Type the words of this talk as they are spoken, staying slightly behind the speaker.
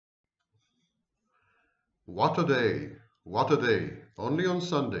What a day! What a day! Only on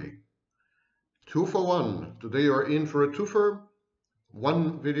Sunday. 2 for 1. Today you are in for a twofer.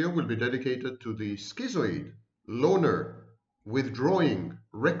 One video will be dedicated to the schizoid, loner, withdrawing,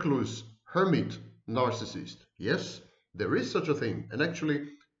 recluse, hermit narcissist. Yes, there is such a thing. And actually,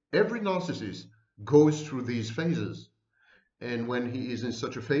 every narcissist goes through these phases. And when he is in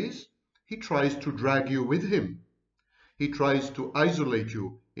such a phase, he tries to drag you with him. He tries to isolate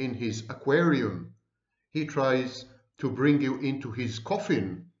you in his aquarium. He tries to bring you into his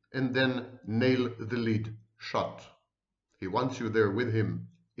coffin and then nail the lid shut. He wants you there with him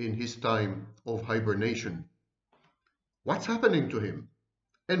in his time of hibernation. What's happening to him?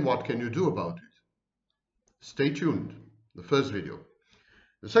 And what can you do about it? Stay tuned. The first video.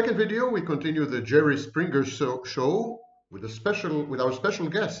 The second video, we continue the Jerry Springer show with our special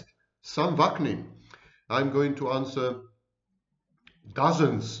guest, Sam Vaknin. I'm going to answer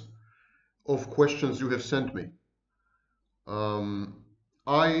dozens of questions you have sent me.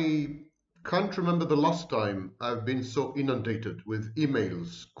 I can't remember the last time I've been so inundated with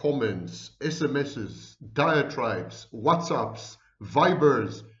emails, comments, SMSs, diatribes, WhatsApps,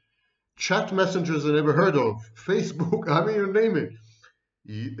 Vibers, chat messengers I never heard of, Facebook, I mean, you name it.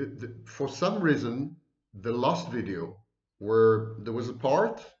 For some reason, the last video where there was a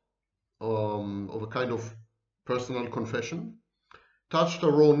part of a kind of personal confession touched a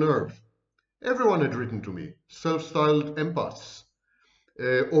raw nerve. Everyone had written to me, self-styled empaths,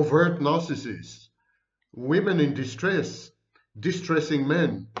 overt narcissists, women in distress, distressing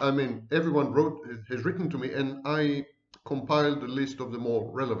men. I mean, everyone has written to me, and I compiled a list of the more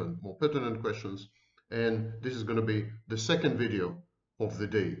relevant, more pertinent questions, and this is going to be the second video of the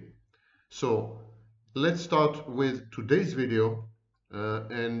day. So let's start with today's video,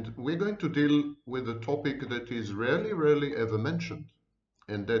 and we're going to deal with a topic that is rarely ever mentioned,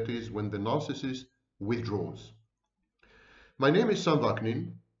 and that is when the narcissist withdraws. My name is Sam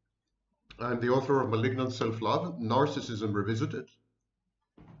Vaknin. I'm the author of Malignant Self-Love, Narcissism Revisited.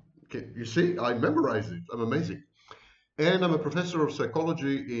 Okay, you see, I memorized it. I'm amazing. And I'm a professor of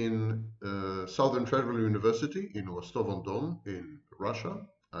psychology in Southern Federal University in Rostov-on-Don in Russia.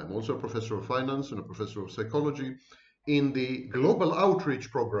 I'm also a professor of finance and a professor of psychology in the global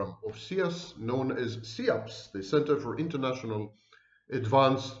outreach program of CIAS, known as CIAPS, the Center for International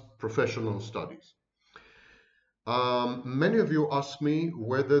Advanced Professional Studies. Many of you ask me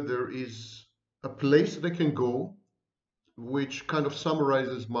whether there is a place they can go which kind of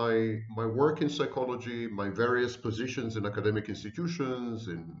summarizes my work in psychology, my various positions in academic institutions,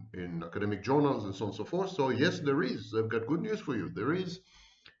 in academic journals, and so on and so forth. So yes, there is. I've got good news for you. There is.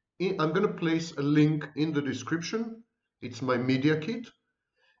 I'm going to place a link in the description. It's my media kit,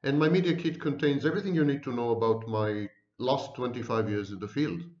 and my media kit contains everything you need to know about my last 25 years in the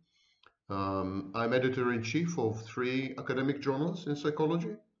field. I'm editor-in-chief of 3 academic journals in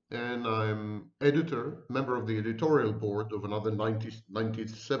psychology, and I'm member of the editorial board of another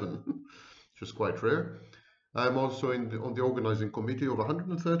 97, which is quite rare. I'm also on the organizing committee of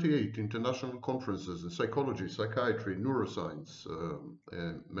 138 international conferences in psychology, psychiatry, neuroscience,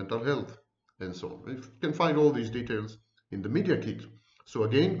 mental health, and so on. You can find all these details in the media kit. So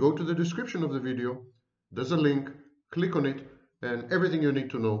again, go to the description of the video. There's a link, click on it, and everything you need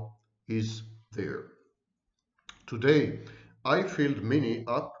to know is there. Today, I filled Minnie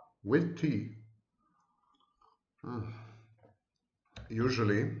up with tea.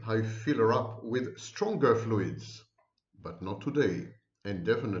 Usually, I fill her up with stronger fluids, but not today, and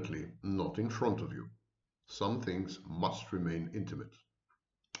definitely not in front of you. Some things must remain intimate.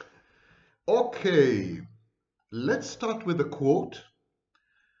 Okay, let's start with a quote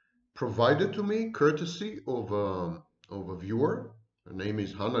provided to me courtesy of a viewer. Her name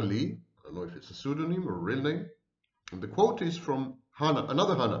is Hannah Lee. I don't know if it's a pseudonym or a real name. And the quote is from Hannah,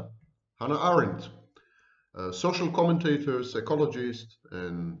 another Hannah Arendt, a social commentator, psychologist,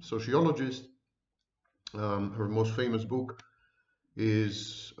 and sociologist. Her most famous book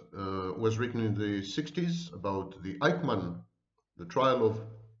was written in the 60s about the trial of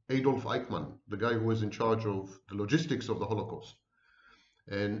Adolf Eichmann, the guy who was in charge of the logistics of the Holocaust.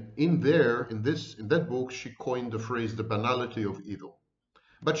 And in that book, she coined the phrase, the banality of evil.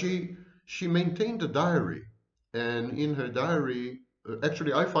 But she maintained a diary, and in her diary,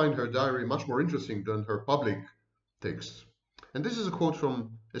 actually I find her diary much more interesting than her public texts. And this is a quote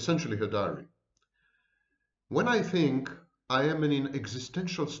from essentially her diary. When I think I am in an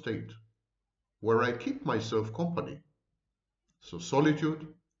existential state where I keep myself company, so solitude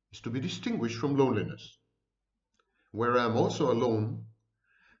is to be distinguished from loneliness, where I am also alone,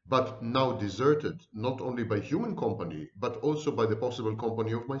 but now deserted not only by human company, but also by the possible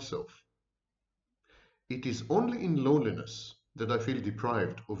company of myself. it is only in loneliness that I feel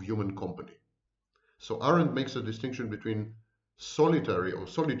deprived of human company. So Arendt makes a distinction between solitary or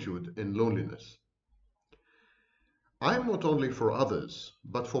solitude and loneliness. I am not only for others,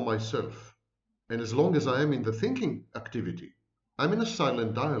 but for myself. And as long as I am in the thinking activity, I'm in a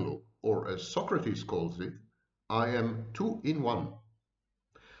silent dialogue, or as Socrates calls it, I am two in one.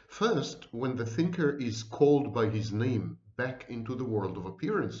 First, when the thinker is called by his name back into the world of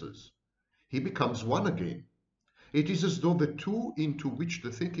appearances, he becomes one again. It is as though the two into which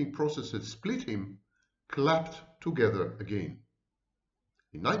the thinking process had split him clapped together again.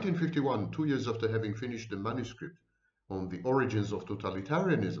 In 1951, 2 years after having finished the manuscript on the origins of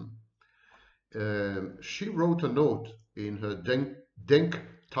totalitarianism, she wrote a note in her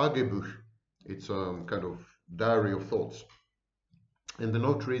Denktagebuch. It's a kind of diary of thoughts. And the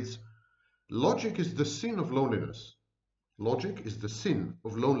note reads, "Logic is the sin of loneliness. Logic is the sin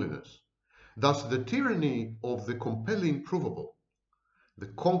of loneliness. Thus the tyranny of the compelling provable,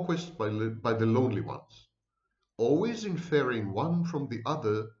 the conquest by the lonely ones. Always inferring one from the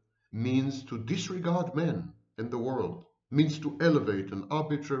other means to disregard men and the world, means to elevate an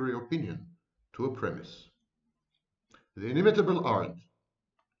arbitrary opinion to a premise." The inimitable Arendt.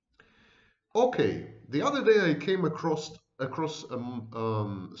 Okay, the other day I came across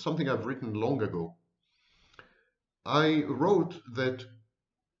something I've written long ago. I wrote that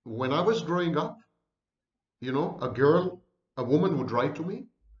when I was growing up, you know, a woman would write to me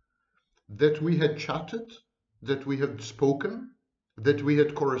that we had chatted, that we had spoken, that we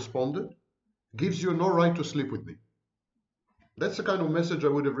had corresponded, gives you no right to sleep with me. That's the kind of message I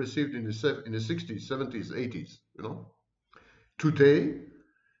would have received in the 60s, 70s, 80s, you know. Today,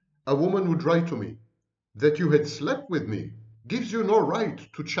 a woman would write to me that you had slept with me gives you no right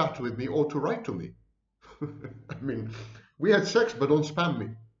to chat with me or to write to me. I mean, we had sex, but don't spam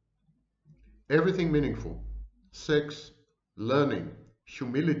me. Everything meaningful. Sex, learning,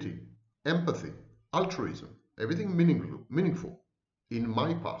 humility, empathy, altruism, everything meaningful in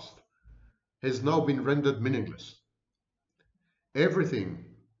my past has now been rendered meaningless. Everything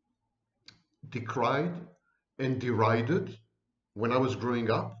decried and derided when I was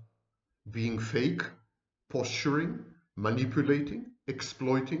growing up, being fake, posturing, manipulating,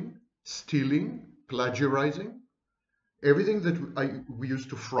 exploiting, stealing, plagiarizing, everything that we used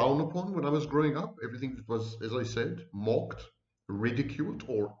to frown upon when I was growing up, everything that was, as I said, mocked, ridiculed,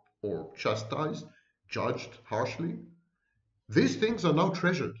 or chastised, judged harshly, these things are now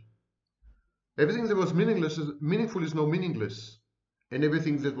treasured. Everything that was meaningful is now meaningless, and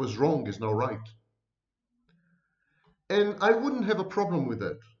everything that was wrong is now right. And I wouldn't have a problem with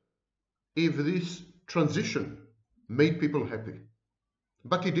that if this transition made people happy.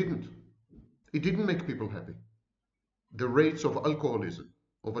 But it didn't. It didn't make people happy. The rates of alcoholism,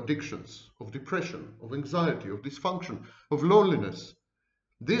 of addictions, of depression, of anxiety, of dysfunction, of loneliness,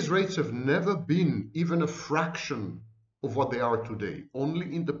 these rates have never been even a fraction of what they are today.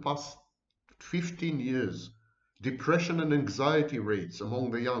 Only in the past 15 years, depression and anxiety rates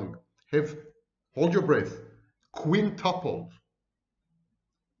among the young have, hold your breath, quintupled,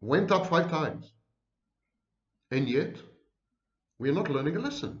 went up 5 times. And yet, we are not learning a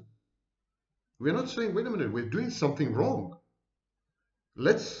lesson. We're not saying, wait a minute, we're doing something wrong.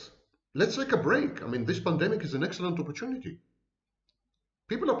 Let's take a break. I mean, this pandemic is an excellent opportunity.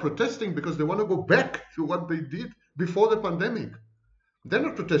 People are protesting because they want to go back to what they did before the pandemic. They're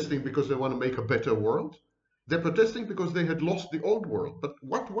not protesting because they want to make a better world. They're protesting because they had lost the old world. But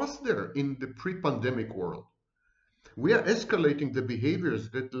what was there in the pre-pandemic world? We are escalating the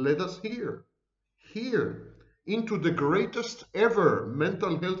behaviors that led us here, into the greatest ever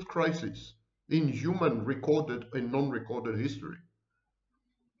mental health crisis in human recorded and non-recorded history.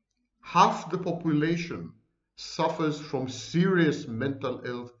 Half the population suffers from serious mental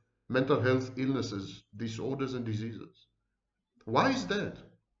health illnesses, disorders, and diseases. Why is that?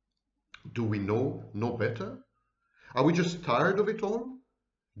 Do we know no better? Are we just tired of it all?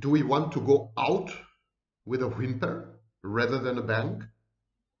 Do we want to go out with a whimper rather than a bang?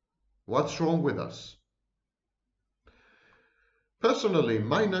 What's wrong with us? Personally,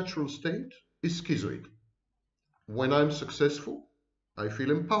 my natural state is schizoid. When I'm successful, I feel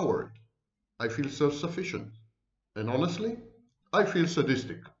empowered. I feel self-sufficient. And honestly, I feel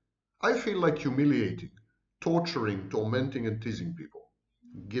sadistic. I feel like humiliating, torturing, tormenting, and teasing people.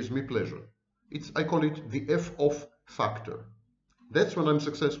 It gives me pleasure. I call it the F-off factor. That's when I'm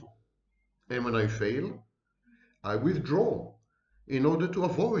successful. And when I fail, I withdraw in order to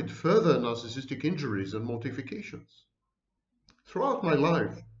avoid further narcissistic injuries and mortifications. Throughout my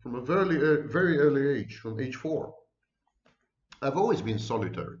life, from a very early age, from age 4, I've always been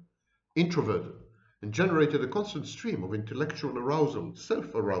solitary, introverted, and generated a constant stream of intellectual arousal,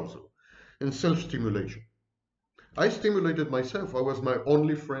 self-arousal, and self-stimulation. I stimulated myself. I was my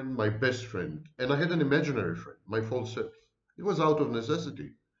only friend, my best friend, and I had an imaginary friend, my false self. It was out of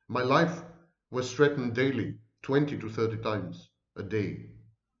necessity. My life was threatened daily, 20 to 30 times a day.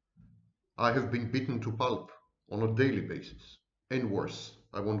 I have been beaten to pulp on a daily basis, and worse.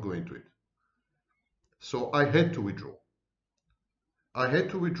 I won't go into it. So I had to withdraw. I had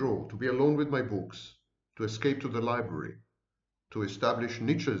to withdraw, to be alone with my books, to escape to the library, to establish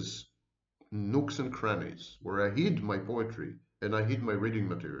niches, nooks and crannies, where I hid my poetry and I hid my reading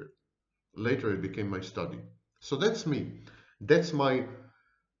material. Later it became my study. So that's me. That's my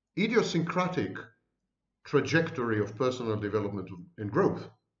idiosyncratic trajectory of personal development and growth.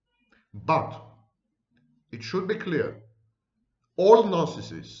 But it should be clear, all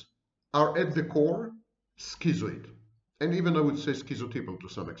narcissists are at the core schizoid. And even I would say schizotypal to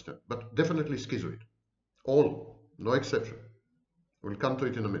some extent, but definitely schizoid. All, no exception. We'll come to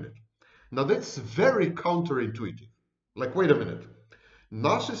it in a minute. Now that's very counterintuitive. Like, wait a minute.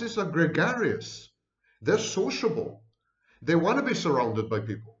 Narcissists are gregarious. They're sociable. They want to be surrounded by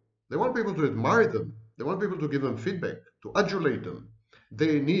people. They want people to admire them. They want people to give them feedback, to adulate them.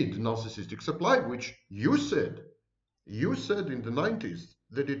 They need narcissistic supply, which you said in the 90s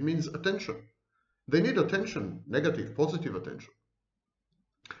that it means attention. They need attention, negative, positive attention.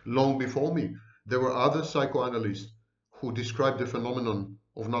 Long before me, there were other psychoanalysts who described the phenomenon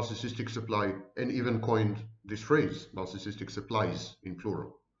of narcissistic supply and even coined this phrase, narcissistic supplies in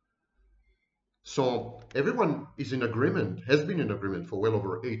plural. So everyone is in agreement, has been in agreement for well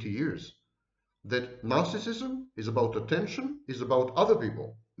over 80 years, that narcissism is about attention, is about other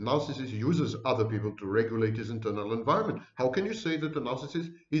people. Narcissist uses other people to regulate his internal environment. How can you say that a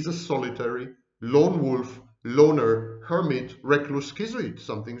narcissist is a solitary, lone wolf, loner, hermit, recluse schizoid?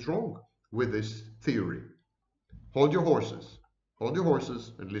 Something's wrong with this theory. Hold your horses. Hold your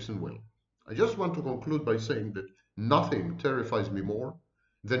horses and listen well. I just want to conclude by saying that nothing terrifies me more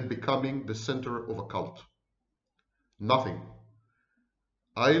than becoming the center of a cult. Nothing.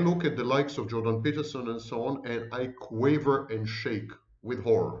 I look at the likes of Jordan Peterson and so on, and I quaver and shake with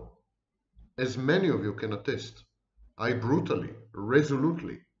horror. As many of you can attest, I brutally,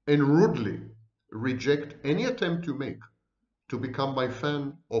 resolutely, and rudely reject any attempt you make to become my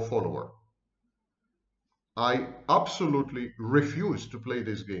fan or follower. I absolutely refuse to play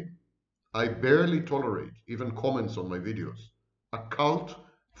this game. I barely tolerate even comments on my videos. A cult,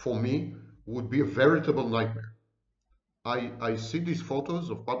 for me, would be a veritable nightmare. I see these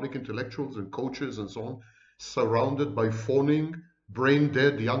photos of public intellectuals and coaches and so on, surrounded by phoning,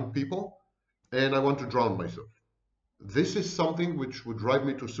 brain-dead young people, and I want to drown myself. This is something which would drive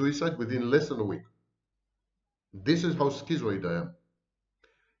me to suicide within less than a week. This is how schizoid I am.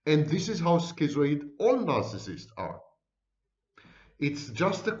 And this is how schizoid all narcissists are. It's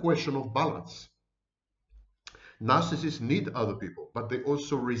just a question of balance. Narcissists need other people, but they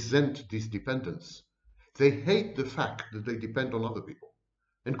also resent this dependence. They hate the fact that they depend on other people.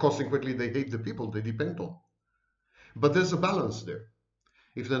 And consequently, they hate the people they depend on. But there's a balance there.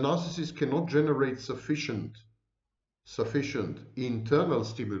 If the narcissist cannot generate sufficient internal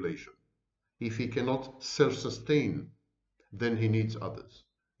stimulation, if he cannot self-sustain, then he needs others.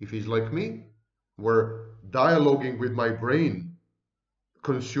 If he's like me, where dialoguing with my brain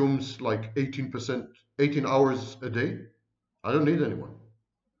consumes like 18 hours a day, I don't need anyone.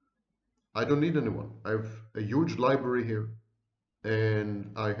 I don't need anyone. I have a huge library here,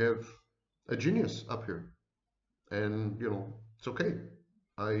 and I have a genius up here. And, it's okay.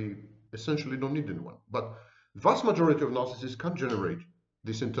 I essentially don't need anyone. But the vast majority of narcissists can't generate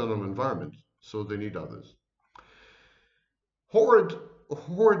this internal environment, so they need others.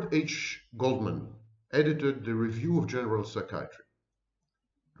 Howard H. Goldman edited the Review of General Psychiatry.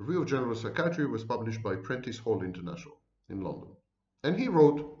 The Review of General Psychiatry was published by Prentice Hall International in London. And he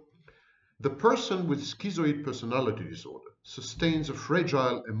wrote, "The person with schizoid personality disorder sustains a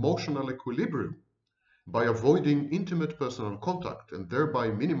fragile emotional equilibrium by avoiding intimate personal contact and thereby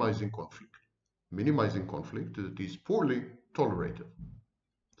minimizing conflict. Minimizing conflict that is poorly tolerated."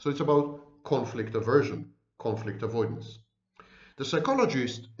 So it's about conflict aversion, conflict avoidance. The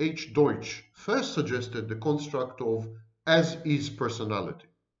psychologist H. Deutsch first suggested the construct of as-is personality.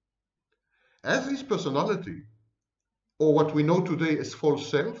 As-is personality, or what we know today as false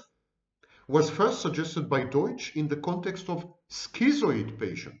self, was first suggested by Deutsch in the context of schizoid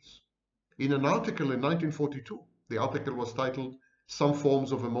patients. In an article in 1942, the article was titled "Some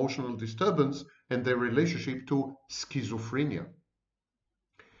Forms of Emotional Disturbance and Their Relationship to Schizophrenia."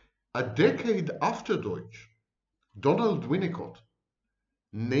 A decade after Deutsch, Donald Winnicott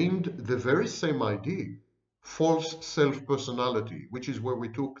named the very same idea false self-personality, which is where we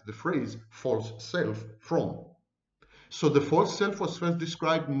took the phrase false self from. So the false self was first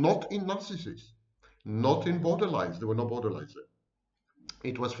described not in narcissists, not in borderlines. There were no borderlines there.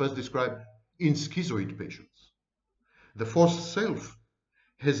 It was first described in schizoid patients. The false self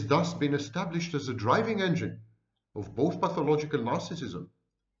has thus been established as a driving engine of both pathological narcissism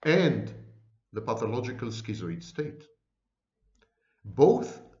and the pathological schizoid state.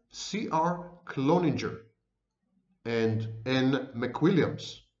 Both C.R. Cloninger and N.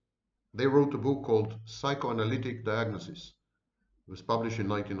 McWilliams, they wrote a book called Psychoanalytic Diagnosis. It was published in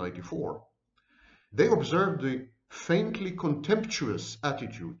 1994. They observed the faintly contemptuous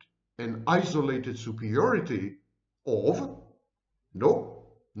attitude and isolated superiority of, no,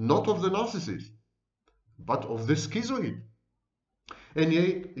 not of the narcissist, but of the schizoid. And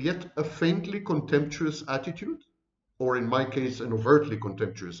yet a faintly contemptuous attitude, or in my case, an overtly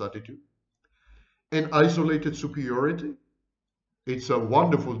contemptuous attitude, and isolated superiority, it's a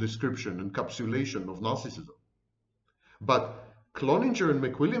wonderful description, encapsulation of narcissism. But Cloninger and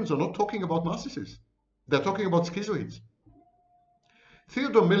McWilliams are not talking about narcissists. They're talking about schizoids.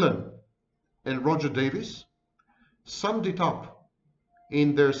 Theodore Millen and Roger Davis summed it up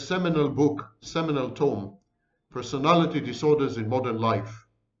in their seminal book, seminal tome, Personality Disorders in Modern Life,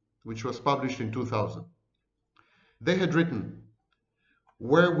 which was published in 2000. They had written,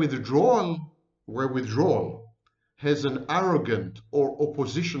 where withdrawal has an arrogant or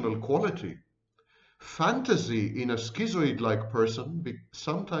oppositional quality, fantasy in a schizoid-like person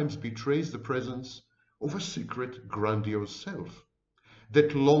sometimes betrays the presence of a secret, grandiose self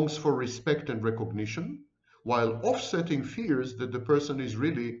that longs for respect and recognition, while offsetting fears that the person is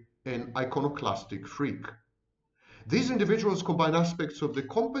really an iconoclastic freak. These individuals combine aspects of the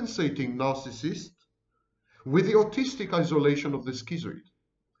compensating narcissist with the autistic isolation of the schizoid,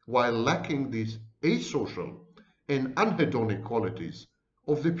 while lacking these asocial and anhedonic qualities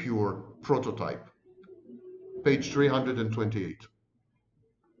of the pure prototype. Page 328.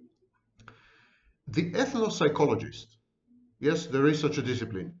 The ethnopsychologist, yes, there is such a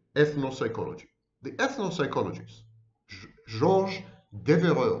discipline, ethnopsychology. The ethnopsychologist, Georges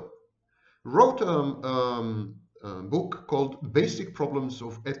Devereux, wrote a book called Basic Problems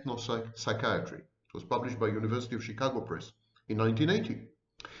of Ethnopsychiatry. It was published by University of Chicago Press in 1980.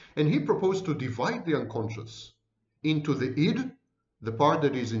 And he proposed to divide the unconscious into the id, the part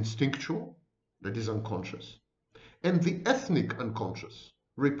that is instinctual, that is unconscious, and the ethnic unconscious,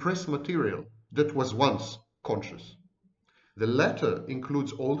 repressed material that was once conscious. The latter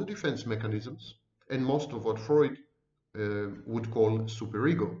includes all the defense mechanisms and most of what Freud would call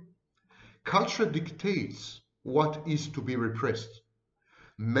superego. Culture dictates what is to be repressed.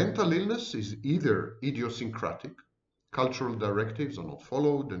 Mental illness is either idiosyncratic, cultural directives are not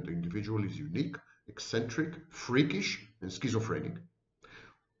followed, and the individual is unique, eccentric, freakish, and schizophrenic.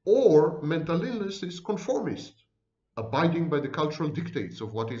 Or mental illness is conformist, abiding by the cultural dictates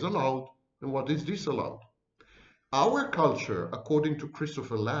of what is allowed and what is disallowed. Our culture, according to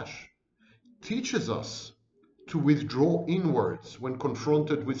Christopher Lasch, teaches us to withdraw inwards when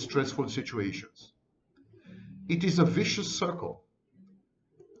confronted with stressful situations. It is a vicious circle.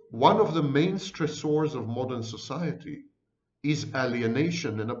 One of the main stressors of modern society is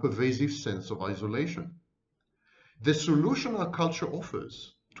alienation and a pervasive sense of isolation. The solution our culture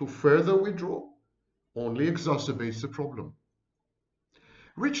offers to further withdraw only exacerbates the problem.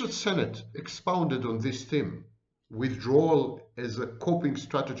 Richard Sennett expounded on this theme, withdrawal as a coping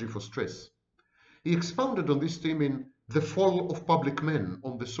strategy for stress. He expounded on this theme in The Fall of Public Men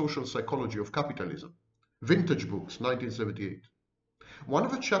on the Social Psychology of Capitalism, Vintage Books, 1978. One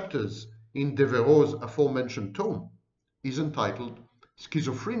of the chapters in Devereux's aforementioned tome is entitled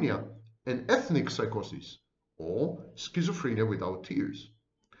Schizophrenia and Ethnic Psychosis, or Schizophrenia Without Tears.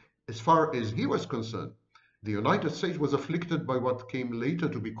 As far as he was concerned, the United States was afflicted by what came later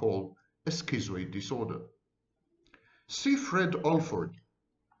to be called a schizoid disorder. C. Fred Alford,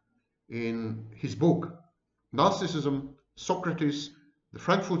 in his book Narcissism, Socrates, the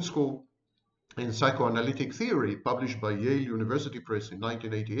Frankfurt School, and Psychoanalytic Theory, published by Yale University Press in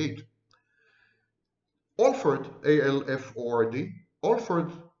 1988, Alford, A-L-F-O-R-D,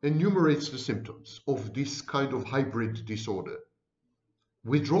 Alford enumerates the symptoms of this kind of hybrid disorder.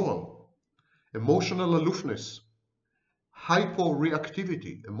 Withdrawal, emotional aloofness,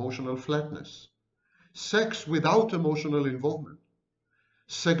 hyporeactivity, emotional flatness, sex without emotional involvement,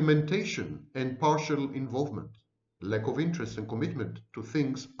 segmentation and partial involvement, lack of interest and commitment to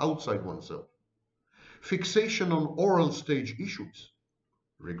things outside oneself, fixation on oral stage issues,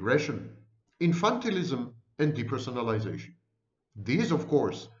 regression, infantilism, and depersonalization. These, of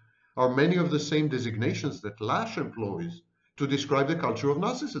course, are many of the same designations that Lash employs to describe the culture of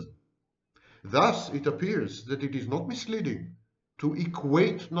narcissism. Thus, it appears that it is not misleading to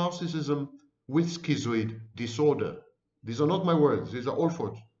equate narcissism with schizoid disorder. These are not my words, these are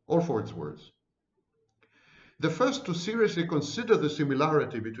Alford's words. The first to seriously consider the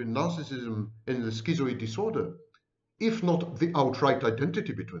similarity between narcissism and the schizoid disorder, if not the outright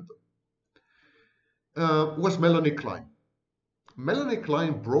identity between them, was Melanie Klein. Melanie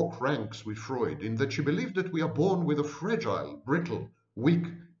Klein broke ranks with Freud in that she believed that we are born with a fragile, brittle, weak,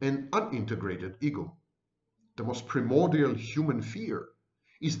 and unintegrated ego. The most primordial human fear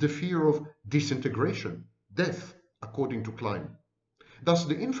is the fear of disintegration, death, according to Klein. Thus,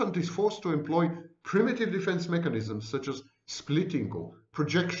 the infant is forced to employ primitive defense mechanisms such as splitting or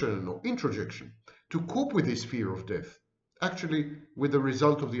projection or introjection to cope with this fear of death, actually with the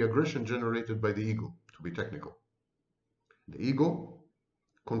result of the aggression generated by the ego, to be technical. The ego,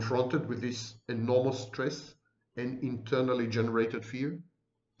 confronted with this enormous stress and internally generated fear,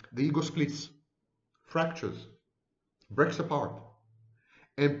 the ego splits, fractures, breaks apart,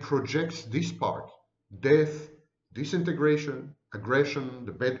 and projects this part, death, disintegration, aggression,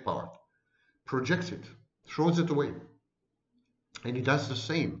 the bad part, projects it, throws it away. And it does the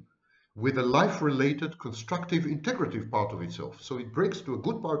same with the life-related constructive integrative part of itself. So it breaks to a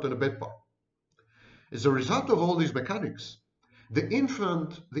good part and a bad part. As a result of all these mechanics, the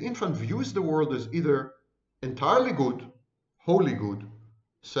infant views the world as either entirely good, wholly good,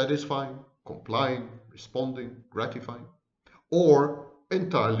 satisfying, complying, responding, gratifying, or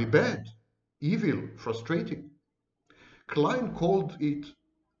entirely bad, evil, frustrating. Klein called it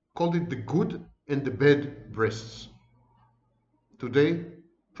the good and the bad breasts. Today,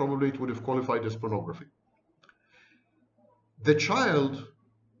 probably it would have qualified as pornography. The child,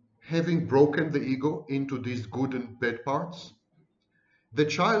 having broken the ego into these good and bad parts, the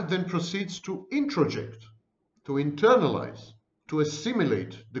child then proceeds to introject, to internalize, to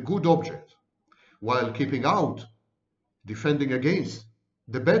assimilate the good object, while keeping out, defending against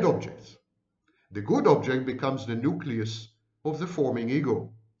the bad objects. The good object becomes the nucleus of the forming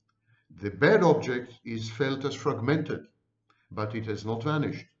ego. The bad object is felt as fragmented, but it has not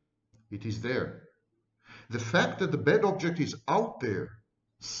vanished. It is there. The fact that the bad object is out there,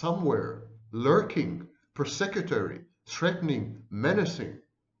 somewhere, lurking, persecutory, threatening, menacing,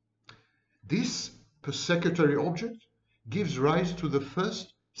 this persecutory object gives rise to the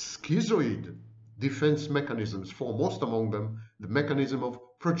first schizoid defense mechanisms, foremost among them the mechanism of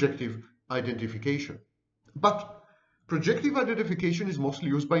projective identification. But projective identification is mostly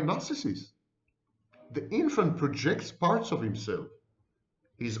used by narcissists. The infant projects parts of himself,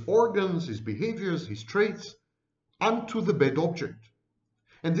 his organs, his behaviors, his traits, onto the bad object.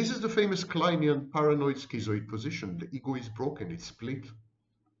 And this is the famous Kleinian paranoid schizoid position. The ego is broken, it's split.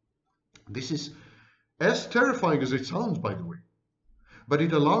 This is as terrifying as it sounds, by the way. But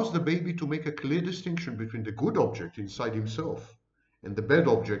it allows the baby to make a clear distinction between the good object inside himself and the bad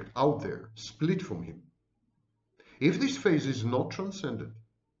object out there, split from him. If this phase is not transcended,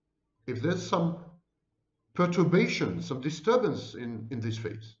 if there's some perturbation, some disturbance in this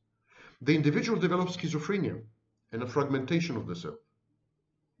phase, the individual develops schizophrenia and a fragmentation of the self.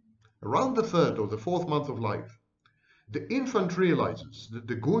 Around the third or the fourth month of life, the infant realizes that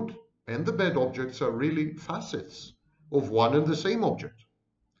the good and the bad objects are really facets of one and the same object.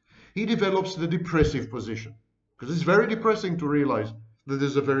 He develops the depressive position, because it's very depressing to realize that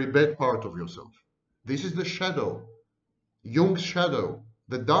there's a very bad part of yourself. This is the shadow, Jung's shadow,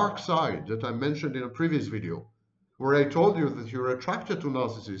 the dark side that I mentioned in a previous video, where I told you that you're attracted to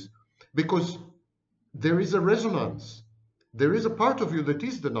narcissists because there is a resonance. There is a part of you that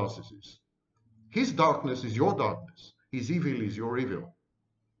is the narcissist. His darkness is your darkness. His evil is your evil.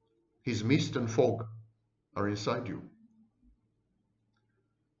 His mist and fog are inside you.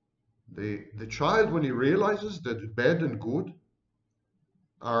 The child, when he realizes that bad and good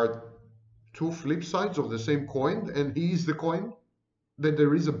are two flip sides of the same coin, and he is the coin, that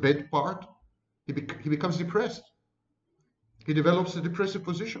there is a bad part, he becomes depressed. He develops a depressive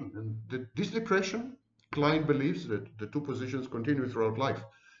position. And this depression, Klein believes that the two positions continue throughout life.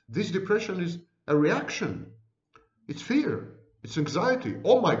 This depression is a reaction. It's fear. It's anxiety.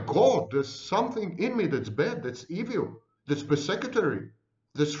 Oh my God, there's something in me that's bad, that's evil, that's persecutory,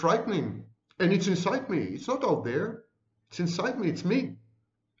 that's frightening. And it's inside me. It's not out there. It's inside me. It's me.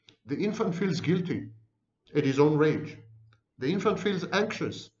 The infant feels guilty at his own rage. The infant feels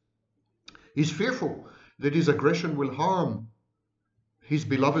anxious. He's fearful that his aggression will harm his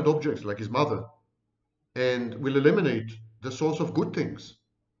beloved objects like his mother and will eliminate the source of good things.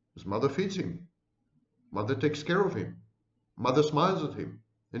 His mother feeds him. Mother takes care of him. Mother smiles at him,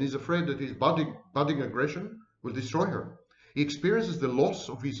 and he's afraid that his budding aggression will destroy her. He experiences the loss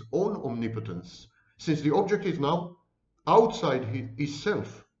of his own omnipotence, since the object is now outside his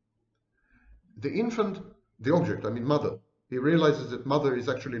self. The infant, the object, mother, he realizes that mother is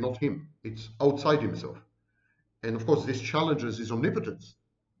actually not him, it's outside himself. And of course, this challenges his omnipotence,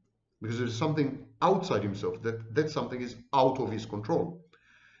 because there's something outside himself, that something is out of his control.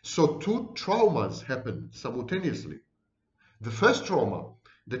 So two traumas happen simultaneously. The first trauma,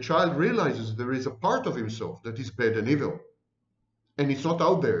 the child realizes there is a part of himself that is bad and evil. And it's not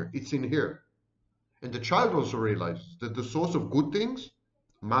out there, it's in here. And the child also realizes that the source of good things,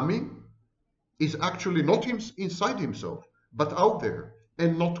 mommy, is actually not inside himself, but out there.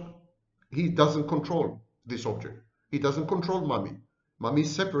 And he doesn't control this object. He doesn't control mommy. Mommy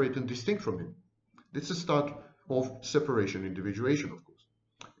is separate and distinct from him. It's the start of separation, individuation, of course.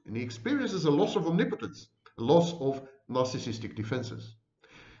 And he experiences a loss of omnipotence, a loss of narcissistic defenses.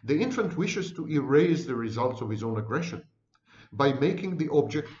 The infant wishes to erase the results of his own aggression by making the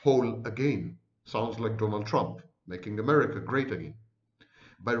object whole again. Sounds like Donald Trump, making America great again.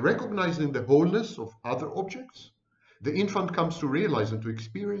 By recognizing the wholeness of other objects, the infant comes to realize and to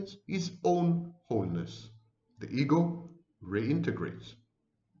experience his own wholeness. The ego reintegrates.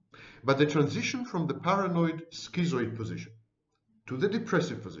 But the transition from the paranoid schizoid position to the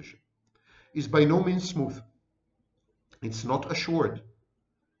depressive position is by no means smooth. It's not assured.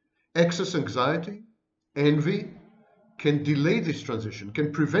 Excess anxiety, envy can delay this transition,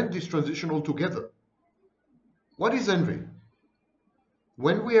 can prevent this transition altogether. What is envy?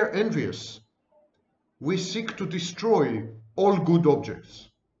 When we are envious, we seek to destroy all good objects.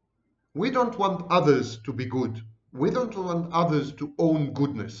 We don't want others to be good. We don't want others to own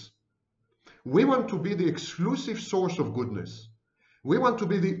goodness. We want to be the exclusive source of goodness. We want to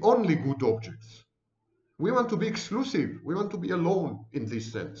be the only good objects. We want to be exclusive. We want to be alone in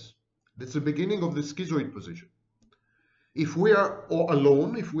this sense. That's the beginning of the schizoid position. If we are all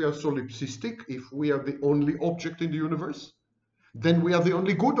alone, if we are solipsistic, if we are the only object in the universe, then we are the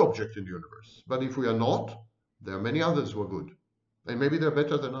only good object in the universe. But if we are not, there are many others who are good. And maybe they're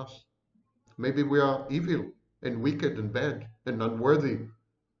better than us. Maybe we are evil and wicked and bad and unworthy,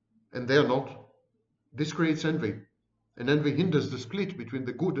 and they are not. This creates envy. And envy hinders the split between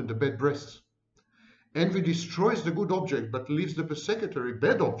the good and the bad breasts. Envy destroys the good object, but leaves the persecutory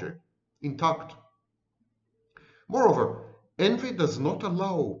bad object intact. Moreover, envy does not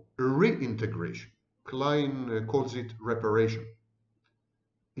allow reintegration. Klein calls it reparation.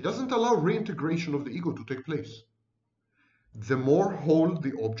 It doesn't allow reintegration of the ego to take place. The more whole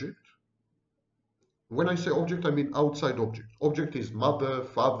the object, when I say object, I mean outside object. Object is mother,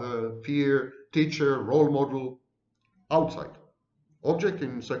 father, peer, teacher, role model, outside. Object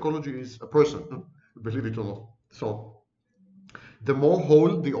in psychology is a person, believe it or not. So, the more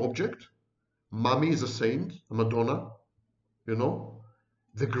whole the object, mommy is a saint, a Madonna,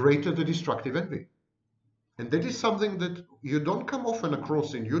 the greater the destructive envy. And that is something that you don't come often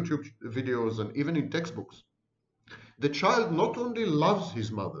across in YouTube videos and even in textbooks. The child not only loves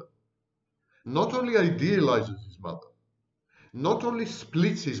his mother, not only idealizes his mother, not only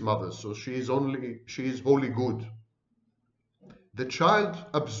splits his mother, so she is wholly good. The child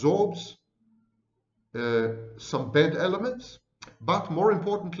absorbs some bad elements, but more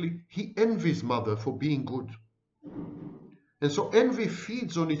importantly, he envies mother for being good. And so envy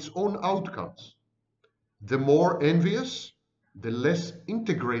feeds on its own outcomes. The more envious, the less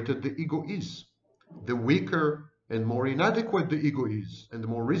integrated the ego is. The weaker and more inadequate the ego is, and the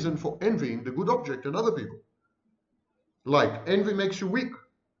more reason for envying the good object and other people. Like, envy makes you weak.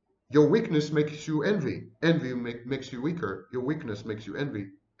 Your weakness makes you envy. Envy makes you weaker. Your weakness makes you envy.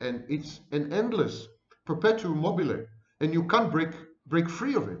 And it's an endless perpetuum mobile. And you can't break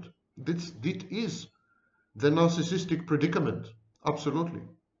free of it. This is the narcissistic predicament. Absolutely.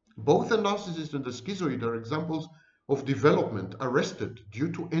 Both the narcissist and the schizoid are examples of development arrested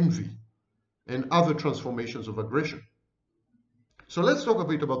due to envy and other transformations of aggression. So let's talk a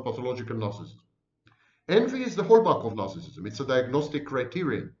bit about pathological narcissism. Envy is the hallmark of narcissism. It's a diagnostic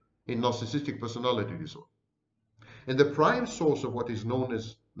criterion in narcissistic personality disorder. And the prime source of what is known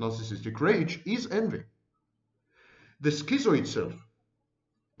as narcissistic rage is envy. The schizoid self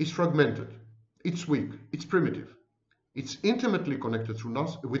is fragmented. It's weak. It's primitive. It's intimately connected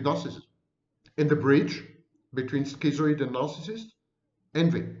with narcissism. And the bridge between schizoid and narcissist?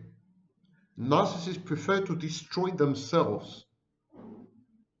 Envy. Narcissists prefer to destroy themselves.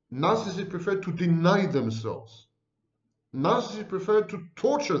 Narcissists prefer to deny themselves. Narcissists prefer to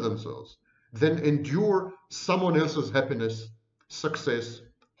torture themselves than endure someone else's happiness, success,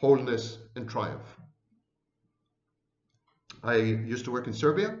 wholeness, and triumph. I used to work in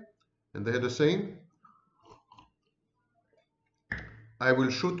Serbia, and they had a saying, I will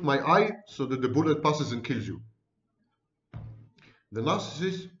shoot my eye so that the bullet passes and kills you. The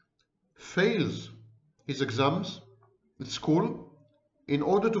narcissist fails his exams at school in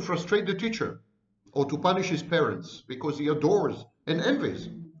order to frustrate the teacher or to punish his parents because he adores and envies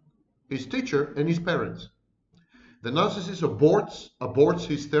his teacher and his parents. The narcissist aborts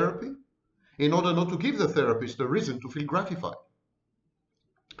his therapy in order not to give the therapist a reason to feel gratified.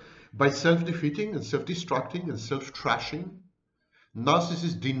 By self-defeating and self-destructing and self-trashing,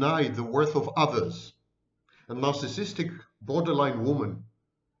 narcissists deny the worth of others. A narcissistic borderline woman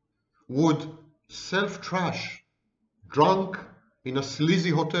would self-trash, drunk in a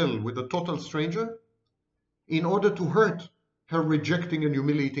sleazy hotel with a total stranger, in order to hurt her rejecting and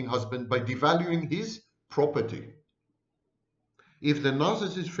humiliating husband by devaluing his property. If the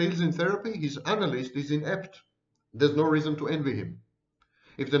narcissist fails in therapy, his analyst is inept. There's no reason to envy him.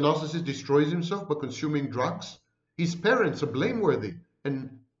 If the narcissist destroys himself by consuming drugs, his parents are blameworthy,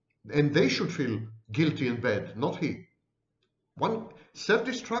 and they should feel guilty and bad, not he.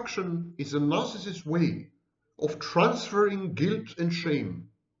 Self-destruction is a narcissist's way of transferring guilt and shame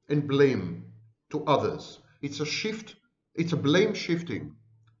and blame to others. It's a blame-shifting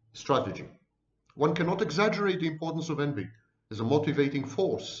strategy. One cannot exaggerate the importance of envy as a motivating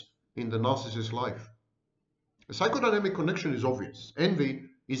force in the narcissist's life. A psychodynamic connection is obvious. Envy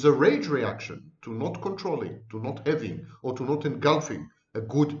is a rage reaction to not controlling, to not having, or to not engulfing a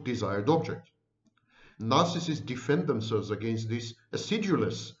good desired object. Narcissists defend themselves against this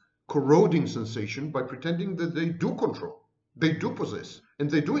acidulous, corroding sensation by pretending that they do control, they do possess, and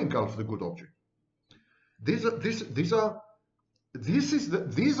they do engulf the good object. These are the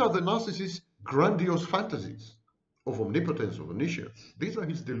narcissist's grandiose fantasies of omnipotence, of omniscience. These are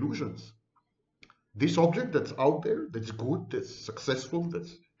his delusions. This object that's out there, that's good, that's successful,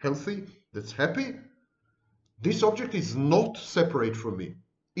 that's healthy, that's happy, this object is not separate from me.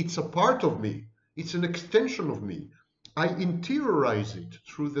 It's a part of me. It's an extension of me. I interiorize it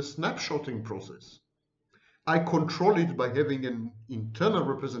through the snapshotting process. I control it by having an internal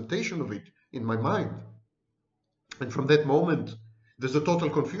representation of it in my mind. And from that moment, there's a total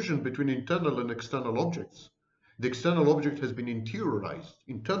confusion between internal and external objects. The external object has been interiorized,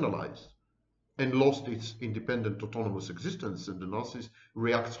 internalized, and lost its independent autonomous existence, and the narcissist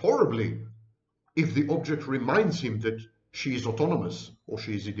reacts horribly if the object reminds him that she is autonomous, or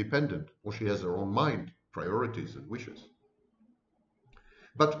she is independent, or she has her own mind, priorities, and wishes.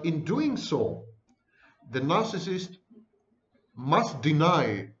 But in doing so, the narcissist must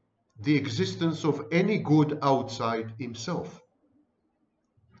deny the existence of any good outside himself.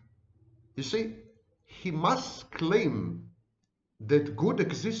 You see, he must claim that good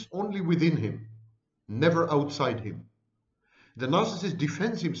exists only within him, never outside him. The narcissist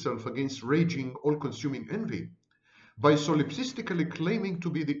defends himself against raging, all-consuming envy by solipsistically claiming to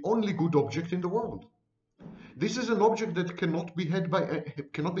be the only good object in the world. This is an object that cannot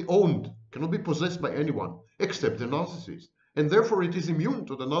be owned, cannot be possessed by anyone except the narcissist, and therefore it is immune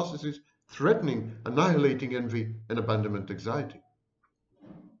to the narcissist threatening, annihilating envy and abandonment anxiety.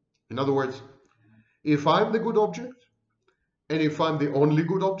 In other words, if I'm the good object, and if I'm the only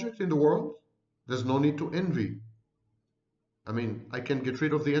good object in the world, there's no need to envy. I mean, I can get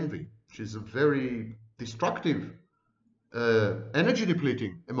rid of the envy, which is a very destructive, energy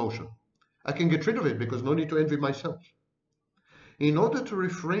depleting emotion. I can get rid of it because no need to envy myself. In order to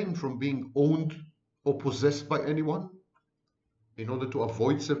refrain from being owned or possessed by anyone, in order to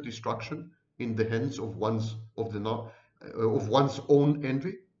avoid self-destruction in the hands of one's own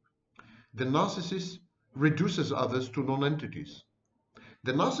envy, the narcissist reduces others to non-entities.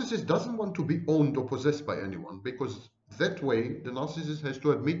 The narcissist doesn't want to be owned or possessed by anyone, because that way the narcissist has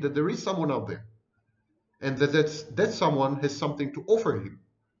to admit that there is someone out there, and that someone has something to offer him.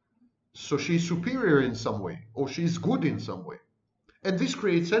 So she's superior in some way, or she's good in some way. And this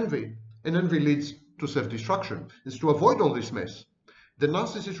creates envy, and envy leads to self-destruction. It's to avoid all this mess. The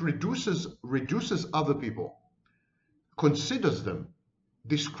narcissist reduces other people, considers them,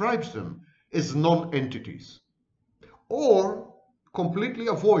 describes them as non-entities, or completely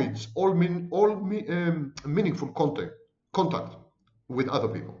avoids all meaningful contact with other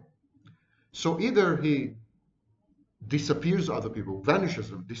people. So either he disappears other people, vanishes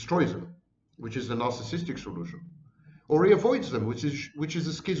them, destroys them, which is the narcissistic solution, or he avoids them, which is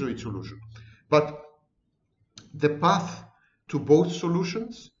a schizoid solution. But the path to both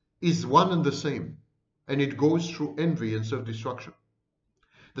solutions is one and the same, and it goes through envy and self-destruction.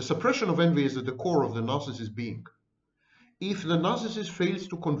 The suppression of envy is at the core of the narcissist being. If the narcissist fails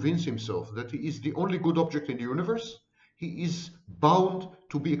to convince himself that he is the only good object in the universe, he is bound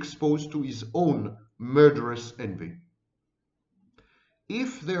to be exposed to his own murderous envy.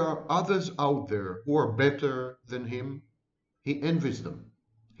 If there are others out there who are better than him, he envies them.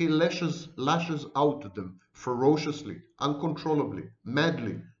 He lashes out at them ferociously, uncontrollably,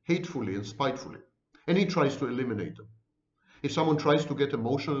 madly, hatefully, and spitefully. And he tries to eliminate them. If someone tries to get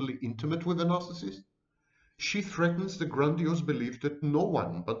emotionally intimate with a narcissist, she threatens the grandiose belief that no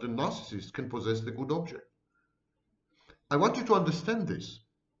one but the narcissist can possess the good object. I want you to understand this.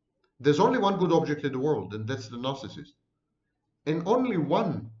 There's only one good object in the world, and that's the narcissist. And only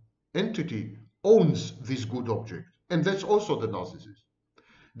one entity owns this good object, and that's also the narcissist.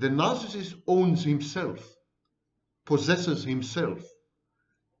 The narcissist owns himself, possesses himself,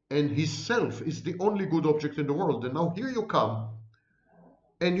 and his self is the only good object in the world. And now here you come,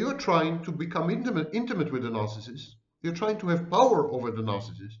 and you're trying to become intimate with the narcissist. You're trying to have power over the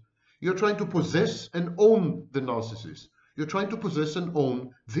narcissist. You're trying to possess and own the narcissist. You're trying to possess and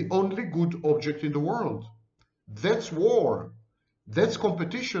own the only good object in the world. That's war. That's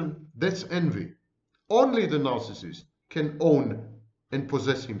competition. That's envy. Only the narcissist can own and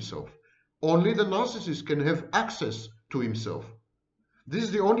possess himself. Only the narcissist can have access to himself. This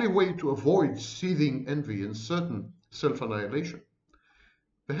is the only way to avoid seething envy and certain self-annihilation.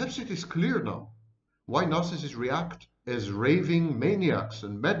 Perhaps it is clear now why narcissists react as raving maniacs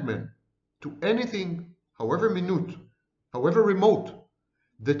and madmen to anything, however minute, however remote,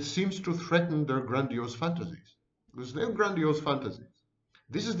 that seems to threaten their grandiose fantasies. Because they're grandiose fantasies.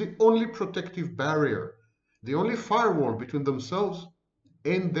 This is the only protective barrier, the only firewall between themselves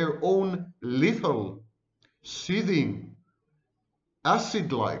and their own lethal, seething,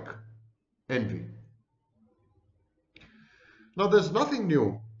 acid-like envy. Now, there's nothing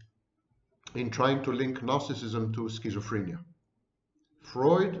new in trying to link narcissism to schizophrenia.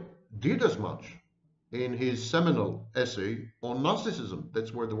 Freud did as much in his seminal essay on narcissism.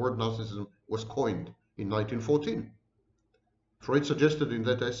 That's where the word narcissism was coined in 1914. Freud suggested in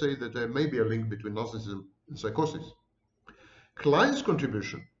that essay that there may be a link between narcissism and psychosis. Klein's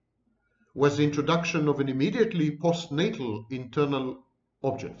contribution was the introduction of an immediately postnatal internal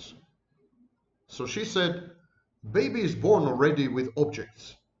objects. So she said, baby is born already with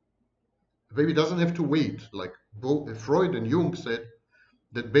objects. The baby doesn't have to wait, like both Freud and Jung said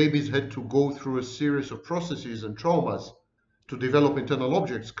that babies had to go through a series of processes and traumas to develop internal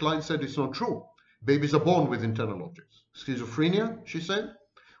objects. Klein said it's not true. Babies are born with internal objects. Schizophrenia, she said,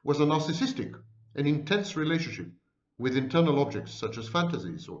 was a narcissistic, an intense relationship with internal objects such as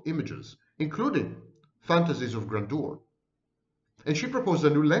fantasies or images, including fantasies of grandeur. And she proposed a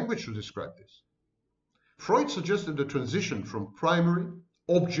new language to describe this. Freud suggested a transition from primary,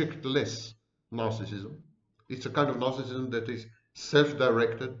 objectless narcissism. It's a kind of narcissism that is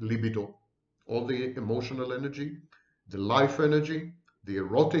self-directed, libido, all the emotional energy, the life energy, the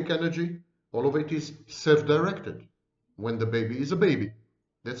erotic energy, all of it is self-directed. When the baby is a baby,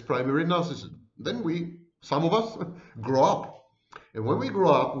 that's primary narcissism. Then some of us, grow up. And when we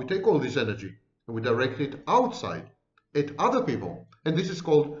grow up, we take all this energy and we direct it outside at other people. And this is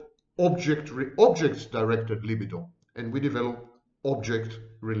called object-directed libido. And we develop object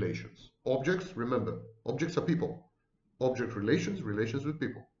relations. Objects, remember, objects are people. Object relations, relations with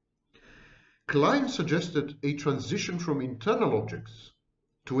people. Klein suggested a transition from internal objects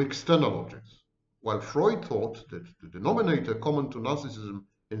to external objects, while Freud thought that the denominator common to narcissism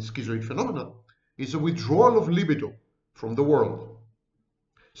and schizoid phenomena is a withdrawal of libido from the world.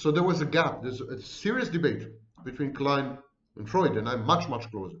 So there was a gap. There's a serious debate between Klein and Freud, and I'm much, much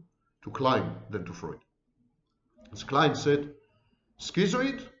closer to Klein than to Freud. As Klein said,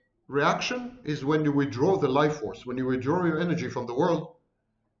 schizoid reaction is when you withdraw the life force, when you withdraw your energy from the world,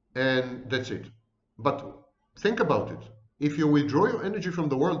 and that's it. But think about it. If you withdraw your energy from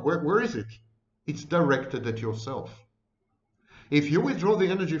the world, where is it? It's directed at yourself. If you withdraw the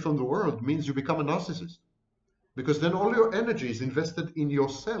energy from the world, it means you become a narcissist, because then all your energy is invested in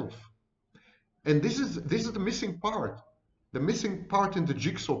yourself. And this is the missing part in the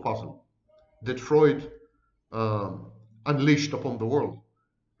jigsaw puzzle that Freud unleashed upon the world.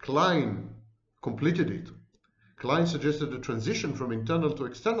 Klein completed it. Klein suggested a transition from internal to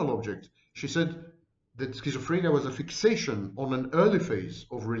external objects. She said that schizophrenia was a fixation on an early phase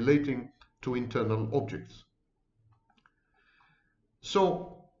of relating to internal objects.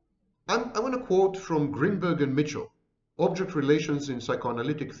 So I'm going to quote from Greenberg and Mitchell, Object Relations in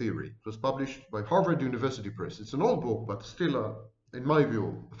Psychoanalytic Theory. It was published by Harvard University Press. It's an old book, but still, in my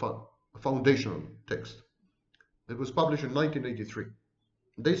view, a foundational text. It was published in 1983.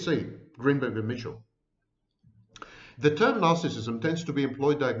 They say, Greenberg and Mitchell, The term narcissism tends to be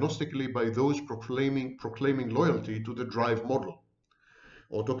employed diagnostically by those proclaiming loyalty to the drive model,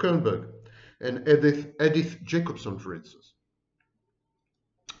 Otto Kernberg and Edith Jacobson, for instance,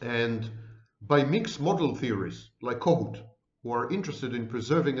 and by mixed model theories like Kohut, who are interested in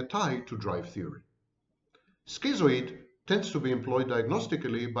preserving a tie to drive theory. Schizoid tends to be employed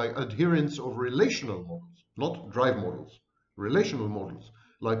diagnostically by adherents of relational models, not drive models, relational models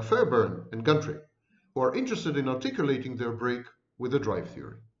like Fairbairn and Gundry, who are interested in articulating their break with the drive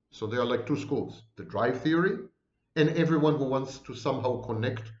theory. So they are like two schools, the drive theory and everyone who wants to somehow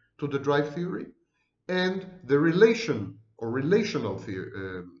connect to the drive theory, and the relation or relational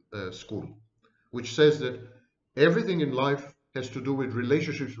theory, school, which says that everything in life has to do with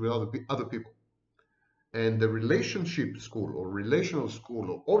relationships with other people. And the relationship school or relational school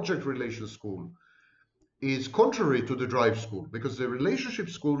or object relation school is contrary to the drive school, because the relationship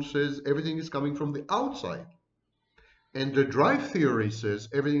school says everything is coming from the outside, and the drive theory says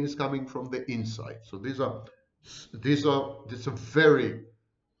everything is coming from the inside. So this is a very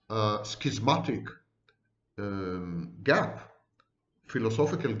schismatic gap,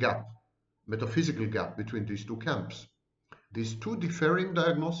 philosophical gap, metaphysical gap between these two camps. These two differing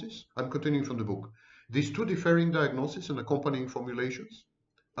diagnoses, I'm continuing from the book, these two differing diagnoses and accompanying formulations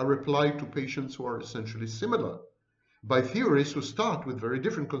are applied to patients who are essentially similar by theorists who start with very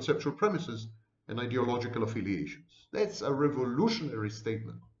different conceptual premises and ideological affiliations. That's a revolutionary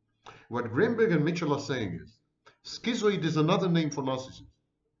statement. What Greenberg and Mitchell are saying is, schizoid is another name for narcissist,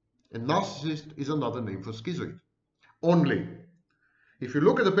 and narcissist is another name for schizoid. Only, if you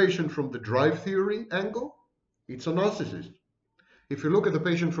look at the patient from the drive theory angle, it's a narcissist. If you look at the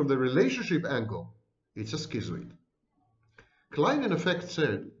patient from the relationship angle, it's a schizoid. Klein, in effect,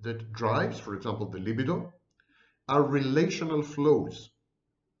 said that drives, for example, the libido, are relational flows,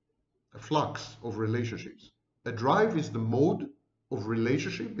 a flux of relationships. A drive is the mode of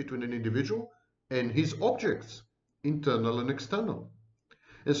relationship between an individual and his objects, internal and external.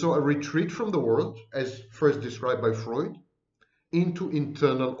 And so a retreat from the world, as first described by Freud, into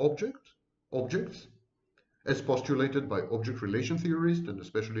internal objects, as postulated by object relation theorists, and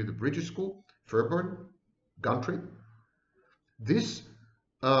especially the British school, Fairbairn, Gundry. This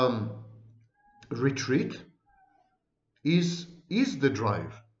retreat is the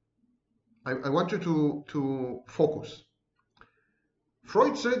drive. I want you to focus.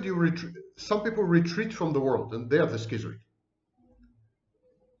 Freud said some people retreat from the world, and they are the schizoid.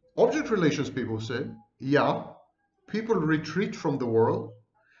 Object relations people said, yeah, people retreat from the world,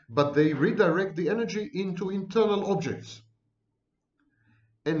 but they redirect the energy into internal objects.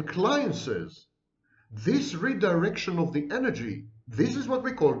 And Klein says, this redirection of the energy, this is what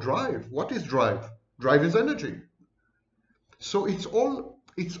we call drive. What is drive? Drive is energy. So these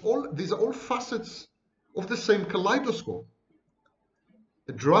are all facets of the same kaleidoscope.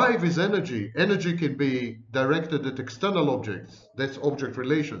 Drive is energy. Energy can be directed at external objects. That's object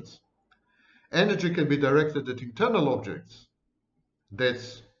relations. Energy can be directed at internal objects.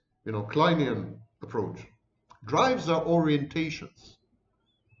 That's, Kleinian approach. Drives are orientations.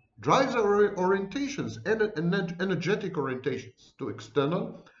 Drives are orientations, energetic orientations to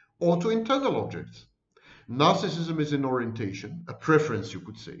external or to internal objects. Narcissism is an orientation, a preference, you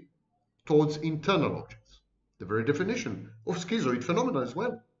could say, towards internal objects. The very definition of schizoid phenomena as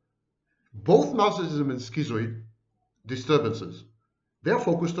well. Both narcissism and schizoid disturbances, they are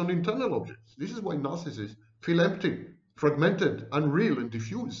focused on internal objects. This is why narcissists feel empty, fragmented, unreal, and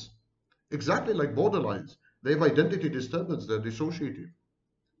diffuse. Exactly like borderlines. They have identity disturbance, they're dissociative.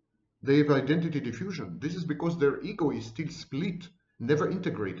 They have identity diffusion. This is because their ego is still split, never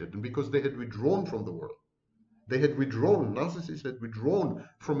integrated, and because they had withdrawn from the world. They had withdrawn, narcissists had withdrawn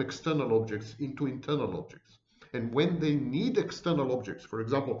from external objects into internal objects. And when they need external objects, for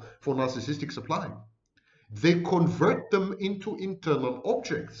example, for narcissistic supply, they convert them into internal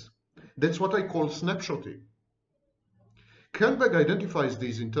objects. That's what I call snapshotting. Kernberg identifies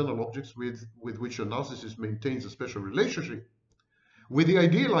these internal objects with which a narcissist maintains a special relationship with the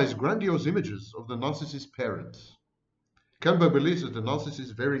idealized grandiose images of the narcissist's parents. Kernberg believes that the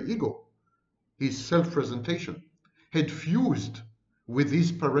narcissist's very ego, his self-presentation, had fused with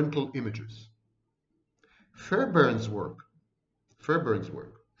these parental images. Fairbairn's work,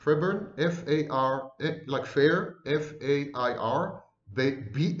 Fairbairn, F-A-R, like fair, F-A-I-R,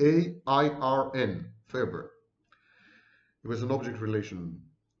 B-A-I-R-N, Fairbairn. He was an object relation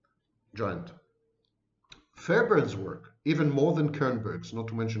giant. Fairbairn's work, even more than Kernberg's, not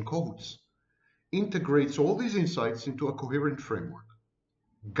to mention Kohut's, integrates all these insights into a coherent framework.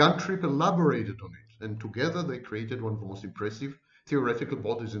 Guntrip elaborated on it, and together they created one of the most impressive theoretical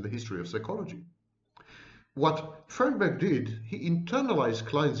bodies in the history of psychology. What Fernberg did, he internalized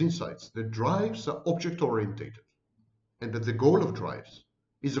Klein's insights that drives are object-orientated, and that the goal of drives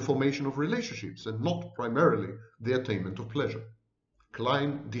is the formation of relationships and not primarily the attainment of pleasure.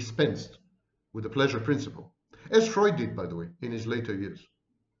 Klein dispensed with the pleasure principle, as Freud did, by the way, in his later years.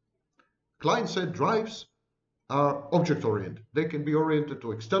 Klein said drives are object-oriented. They can be oriented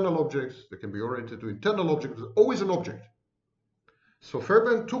to external objects, they can be oriented to internal objects, there's always an object. So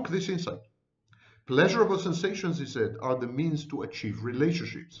Fairbairn took this insight. Pleasurable sensations, he said, are the means to achieve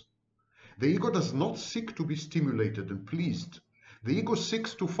relationships. The ego does not seek to be stimulated and pleased. The ego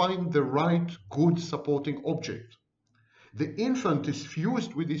seeks to find the right, good, supporting object. The infant is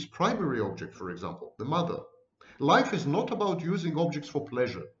fused with his primary object, for example, the mother. Life is not about using objects for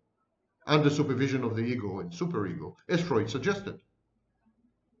pleasure, under supervision of the ego and superego, as Freud suggested.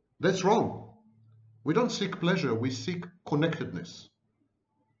 That's wrong. We don't seek pleasure, we seek connectedness.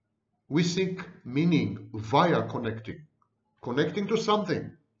 We seek meaning via connecting. Connecting to something,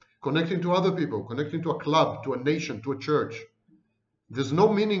 connecting to other people, connecting to a club, to a nation, to a church. There's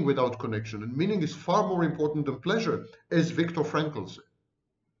no meaning without connection, and meaning is far more important than pleasure, as Viktor Frankl said.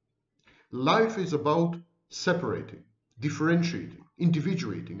 Life is about separating, differentiating,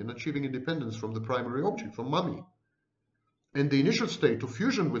 individuating, and achieving independence from the primary object, from mommy, and the initial state of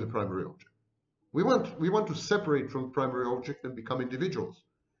fusion with the primary object. We want to separate from the primary object and become individuals.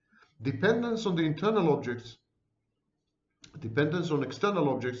 Dependence on the internal objects, dependence on external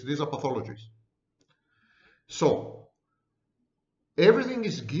objects, these are pathologies. So, everything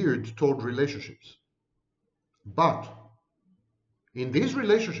is geared toward relationships. But in these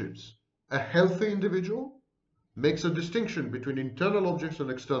relationships, a healthy individual makes a distinction between internal objects and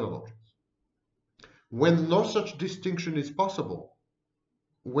external objects. When no such distinction is possible,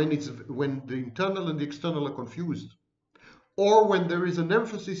 when the internal and the external are confused, or when there is an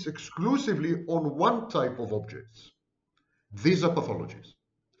emphasis exclusively on one type of objects, these are pathologies.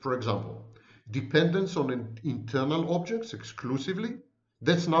 For example, dependence on internal objects exclusively,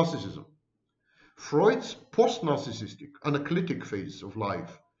 that's narcissism. Freud's post-narcissistic, analytic phase of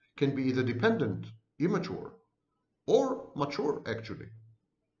life can be either dependent, immature, or mature, actually.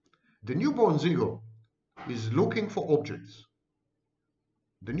 The newborn's ego is looking for objects.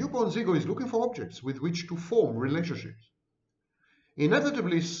 The newborn's ego is looking for objects with which to form relationships.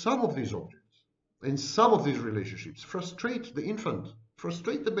 Inevitably, some of these objects and some of these relationships frustrate the infant,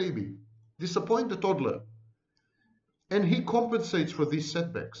 frustrate the baby, disappoint the toddler. And he compensates for these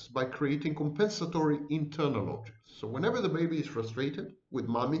setbacks by creating compensatory internal objects. So whenever the baby is frustrated with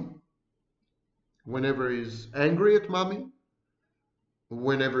mommy, whenever he's angry at mommy,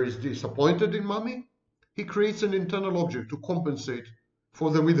 whenever he's disappointed in mommy, he creates an internal object to compensate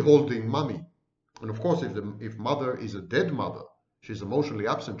for the withholding mommy. And of course, if mother is a dead mother, she's emotionally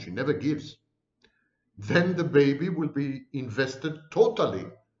absent, she never gives, then the baby will be invested totally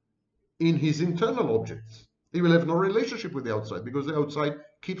in his internal objects. He will have no relationship with the outside because the outside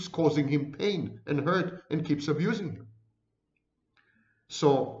keeps causing him pain and hurt and keeps abusing him.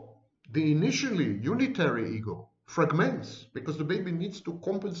 So the initially unitary ego fragments because the baby needs to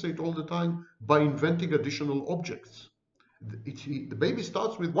compensate all the time by inventing additional objects. The baby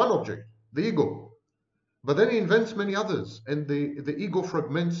starts with one object, the ego, but then he invents many others, and the ego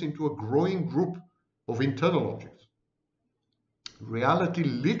fragments into a growing group of internal objects. Reality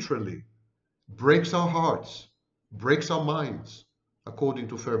literally breaks our hearts, breaks our minds, according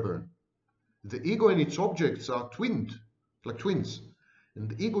to Fairbairn. The ego and its objects are twinned, like twins, and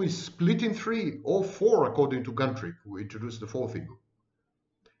the ego is split in 3 or 4, according to Guntrick, who introduced the 4th ego.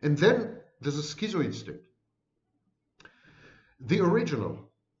 And then there's a schizoid state. The original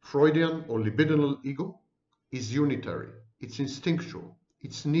Freudian or libidinal ego is unitary, it's instinctual,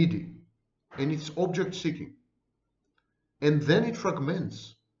 it's needy, and it's object-seeking. And then it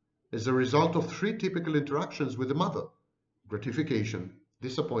fragments as a result of 3 typical interactions with the mother: gratification,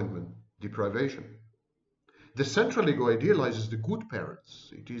 disappointment, deprivation. The central ego idealizes the good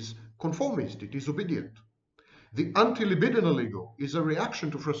parents. It is conformist, it is obedient. The anti-libidinal ego is a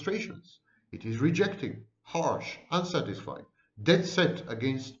reaction to frustrations. It is rejecting, harsh, unsatisfied, dead set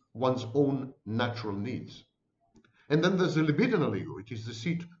against one's own natural needs. And then there's the libidinal ego. It is the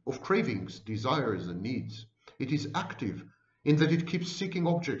seat of cravings, desires, and needs. It is active in that it keeps seeking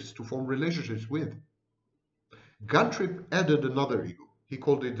objects to form relationships with. Guntrick added another ego. He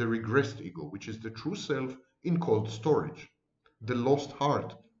called it the regressed ego, which is the true self in cold storage, the lost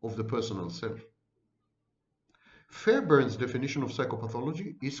heart of the personal self. Fairbairn's definition of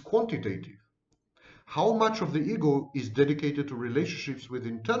psychopathology is quantitative. How much of the ego is dedicated to relationships with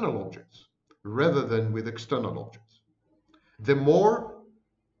internal objects rather than with external objects? The more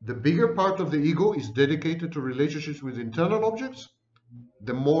The bigger part of the ego is dedicated to relationships with internal objects,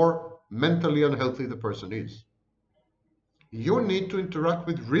 the more mentally unhealthy the person is. You need to interact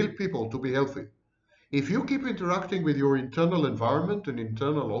with real people to be healthy. If you keep interacting with your internal environment and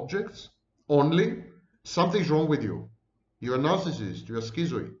internal objects only, something's wrong with you. You're a narcissist, you're a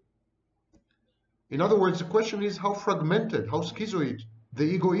schizoid. In other words, the question is how fragmented, how schizoid the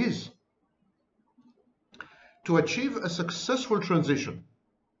ego is. To achieve a successful transition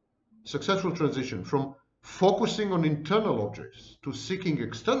from focusing on internal objects to seeking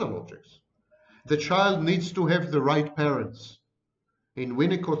external objects, the child needs to have the right parents. In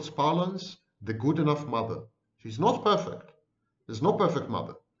Winnicott's parlance, the good enough mother. She's not perfect. There's no perfect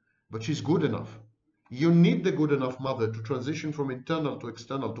mother, but she's good enough. You need the good enough mother to transition from internal to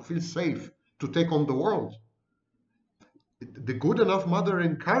external, to feel safe, to take on the world. The good enough mother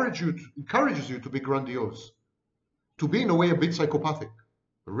encourages you to be grandiose, to be in a way a bit psychopathic,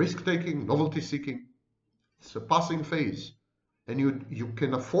 risk-taking, novelty-seeking. It's a passing phase. And you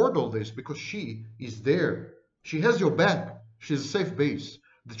can afford all this because she is there. She has your back. She's a safe base.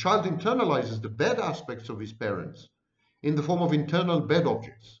 The child internalizes the bad aspects of his parents in the form of internal bad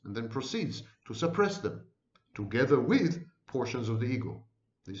objects and then proceeds to suppress them together with portions of the ego.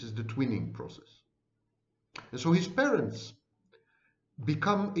 This is the twinning process. And so his parents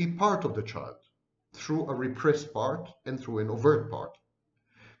become a part of the child through a repressed part and through an overt part.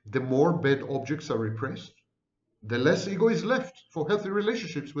 The more bad objects are repressed, the less ego is left for healthy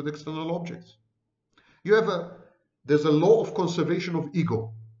relationships with external objects. There's a law of conservation of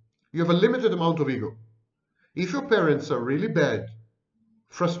ego. You have a limited amount of ego. If your parents are really bad,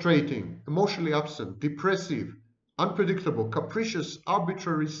 frustrating, emotionally absent, depressive, unpredictable, capricious,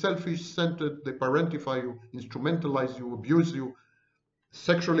 arbitrary, selfish-centered, they parentify you, instrumentalize you, abuse you,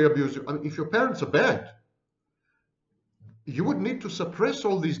 sexually abuse you. I mean, if your parents are bad, you would need to suppress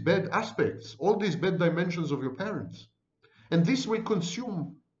all these bad aspects, all these bad dimensions of your parents. And this will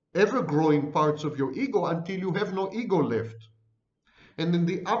consume ever-growing parts of your ego until you have no ego left. And in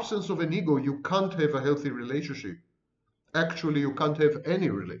the absence of an ego, you can't have a healthy relationship. Actually, you can't have any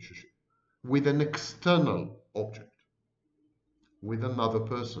relationship with an external object, with another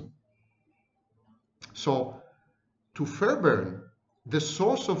person. So, to Fairbairn, the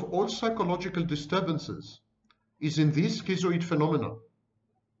source of all psychological disturbances is in these schizoid phenomena.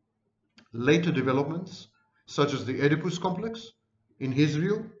 Later developments, such as the Oedipus complex, in his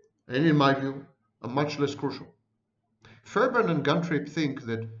view, and in my view, are much less crucial. Fairbairn and Guntrip think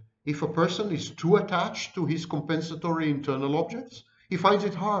that if a person is too attached to his compensatory internal objects, he finds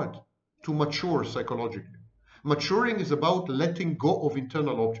it hard to mature psychologically. Maturing is about letting go of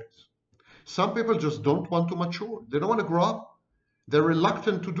internal objects. Some people just don't want to mature. They don't want to grow up. They're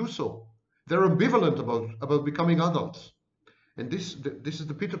reluctant to do so. They're ambivalent about becoming adults. And this is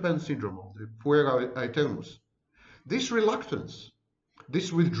the Peter Pan syndrome, of the puer aeternus. This reluctance,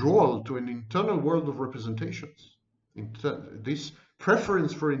 this withdrawal to an internal world of representations, this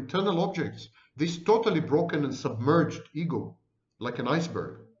preference for internal objects, this totally broken and submerged ego, like an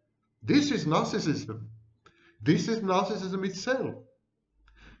iceberg, this is narcissism. This is narcissism itself.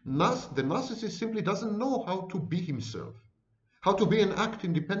 The narcissist simply doesn't know how to be himself, how to be and act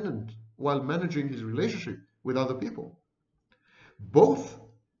independent while managing his relationship with other people. Both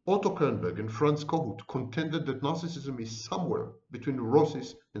Otto Kernberg and Franz Kohut contended that narcissism is somewhere between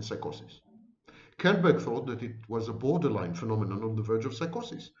neurosis and psychosis. Kernberg thought that it was a borderline phenomenon on the verge of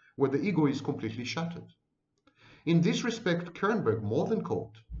psychosis, where the ego is completely shattered. In this respect, Kernberg, more than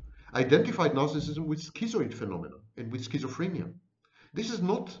Kohut, identified narcissism with schizoid phenomena and with schizophrenia. This is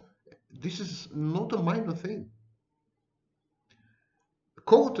not a minor thing.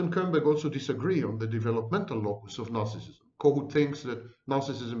 Kohut and Kernberg also disagree on the developmental locus of narcissism. Kohut thinks that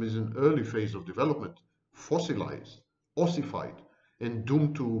narcissism is an early phase of development, fossilized, ossified, and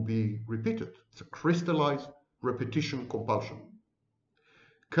doomed to be repeated. It's a crystallized repetition compulsion.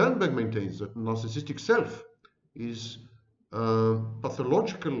 Kernberg maintains that narcissistic self is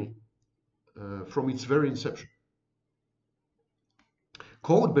pathological from its very inception.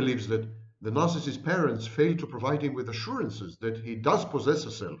 Kohut believes that the narcissist's parents failed to provide him with assurances that he does possess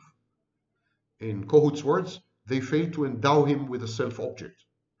a self. In Kohut's words, they failed to endow him with a self-object.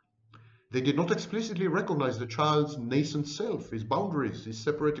 They did not explicitly recognize the child's nascent self, his boundaries, his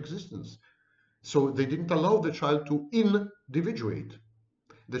separate existence. So they didn't allow the child to individuate.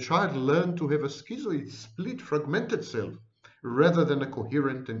 The child learned to have a schizoid, split, fragmented self, rather than a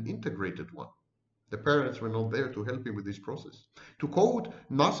coherent and integrated one. The parents were not there to help him with this process. To Kohut,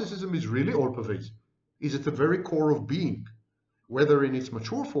 narcissism is really all-pervasive. Is at the very core of being, whether in its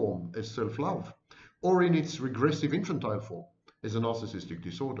mature form as self-love, or in its regressive infantile form as a narcissistic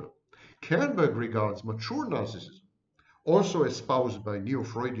disorder. Kernberg regards mature narcissism, also espoused by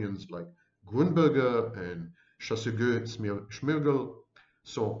neo-Freudians like Grunberger and Schmirgel.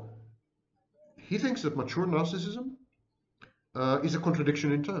 So he thinks that mature narcissism is a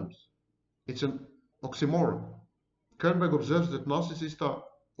contradiction in terms. It's an oxymoron. Kernberg observes that narcissists are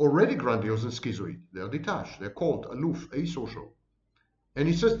already grandiose and schizoid. They are detached, they're cold, aloof, asocial. And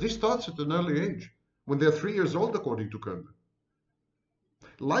he says this starts at an early age, when they're 3 years old, according to Kernberg.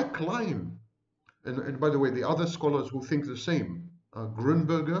 Like Klein, and by the way, the other scholars who think the same are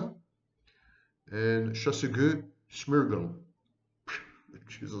Grunberger and Schmirgel.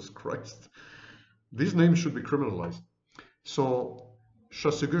 Jesus Christ. These names should be criminalized. So,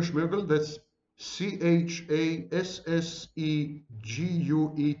 Schmirgel, that's CHASSEGUET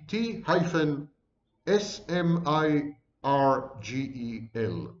hyphen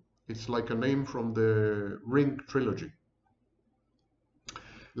SMIRGEL. It's like a name from the Ring trilogy.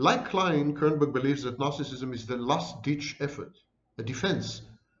 Like Klein, Kernberg believes that narcissism is the last-ditch effort, a defense,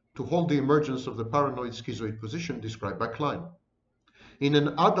 to hold the emergence of the paranoid schizoid position described by Klein. In an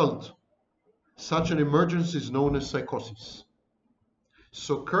adult, such an emergence is known as psychosis.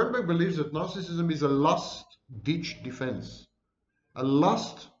 So Kernberg believes that narcissism is a last-ditch defense, a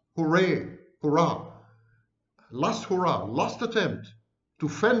last hurrah, last attempt to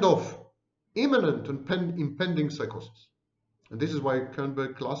fend off imminent and impending psychosis. And this is why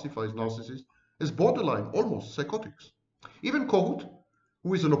Kernberg classifies narcissists as borderline, almost psychotics. Even Kohut,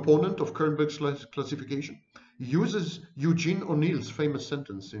 who is an opponent of Kernberg's classification, uses Eugene O'Neill's famous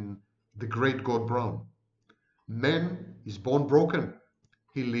sentence in The Great God Brown. Man is born broken.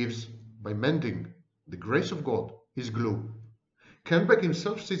 He lives by mending. The grace of God is glue. Kernberg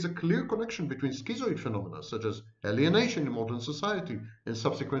himself sees a clear connection between schizoid phenomena, such as alienation in modern society and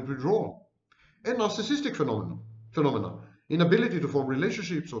subsequent withdrawal, and narcissistic phenomena, inability to form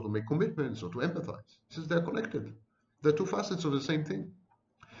relationships or to make commitments or to empathize. He says they're connected. They're two facets of the same thing.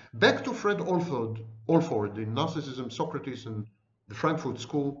 Back to Fred Alford in Narcissism, Socrates, and the Frankfurt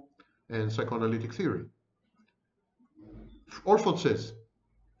School and Psychoanalytic Theory. Alford says,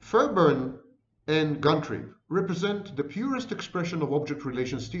 Fairbairn and Guntrip represent the purest expression of object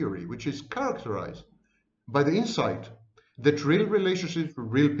relations theory, which is characterized by the insight that real relationships with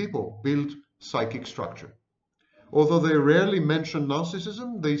real people build psychic structure. Although they rarely mention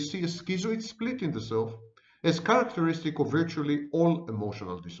narcissism, they see a schizoid split in the self as characteristic of virtually all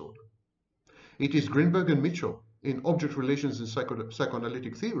emotional disorder. It is Greenberg and Mitchell in Object Relations in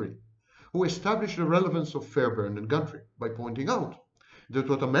Psychoanalytic Theory who established the relevance of Fairbairn and Guntrip by pointing out that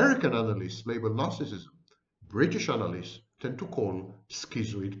what American analysts label narcissism, British analysts tend to call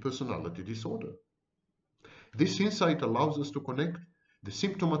schizoid personality disorder. This insight allows us to connect the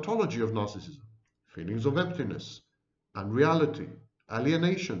symptomatology of narcissism, feelings of emptiness, unreality,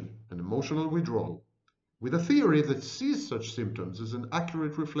 alienation, and emotional withdrawal, with a theory that sees such symptoms as an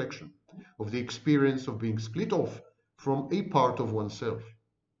accurate reflection of the experience of being split off from a part of oneself.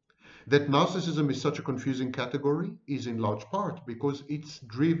 That narcissism is such a confusing category is in large part because its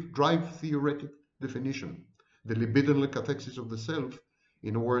drive theoretic definition, the libidinal cathexis of the self,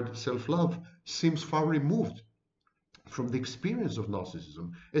 in a word, self-love, seems far removed from the experience of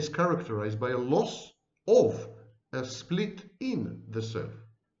narcissism as characterized by a loss of a split in the self.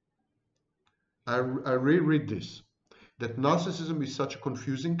 I reread this, that narcissism is such a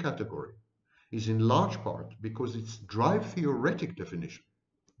confusing category is in large part because its drive theoretic definition,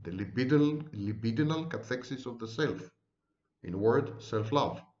 the libidinal cathexis of the self, in a word,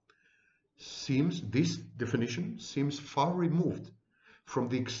 self-love, this definition seems far removed from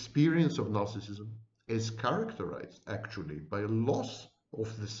the experience of narcissism as characterized actually by a loss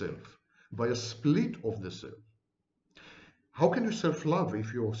of the self, by a split of the self. How can you self-love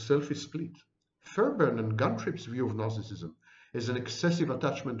if your self is split? Fairbairn and Guntrip's view of narcissism as an excessive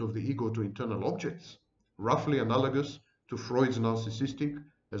attachment of the ego to internal objects, roughly analogous to Freud's narcissistic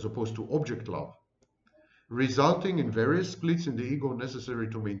as opposed to object love, resulting in various splits in the ego necessary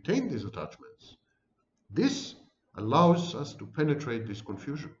to maintain these attachments. This allows us to penetrate this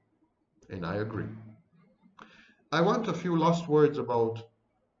confusion, and I agree. I want a few last words about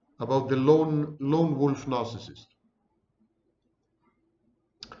the lone wolf narcissist.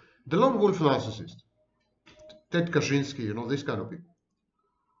 The lone wolf narcissist, Ted Kaczynski, this kind of people.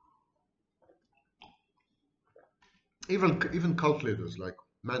 Even cult leaders like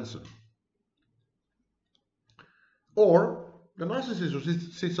Manson. Or the narcissist who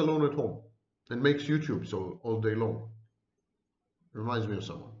sits alone at home and makes YouTube all day long. Reminds me of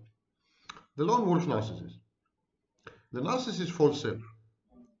someone. The lone wolf narcissist. The narcissist false self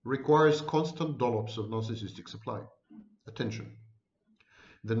requires constant dollops of narcissistic supply. attention.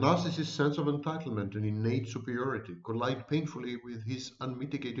 The narcissist's sense of entitlement and innate superiority collide painfully with his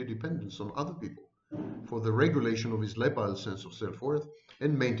unmitigated dependence on other people for the regulation of his labile sense of self-worth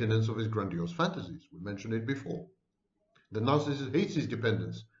and maintenance of his grandiose fantasies. We mentioned it before. The narcissist hates his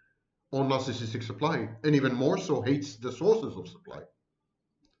dependence on narcissistic supply, and even more so hates the sources of supply.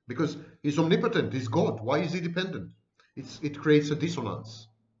 Because he's omnipotent, he's God. Why is he dependent? It creates a dissonance,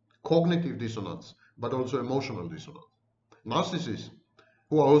 cognitive dissonance, but also emotional dissonance. Narcissists,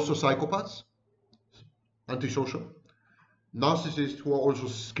 who are also psychopaths, antisocial, narcissists who are also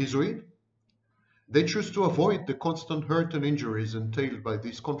schizoid, they choose to avoid the constant hurt and injuries entailed by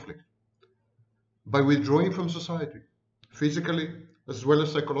this conflict by withdrawing from society, physically as well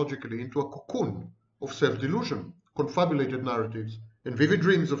as psychologically, into a cocoon of self-delusion, confabulated narratives, and vivid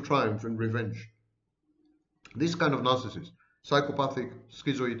dreams of triumph and revenge. This kind of narcissist, psychopathic,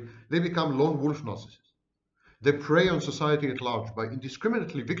 schizoid, they become lone wolf narcissists. They prey on society at large by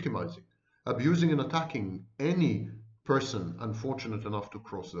indiscriminately victimizing, abusing and attacking any person unfortunate enough to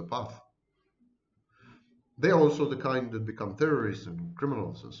cross their path. They are also the kind that become terrorists and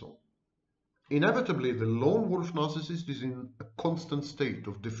criminals and so on. Inevitably, the lone wolf narcissist is in a constant state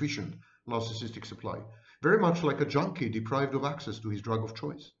of deficient narcissistic supply, very much like a junkie deprived of access to his drug of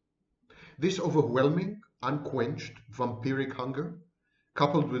choice. This overwhelming, unquenched, vampiric hunger,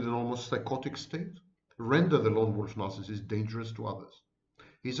 coupled with an almost psychotic state, render the lone wolf narcissist dangerous to others.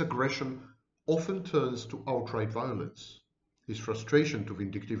 His aggression often turns to outright violence, his frustration to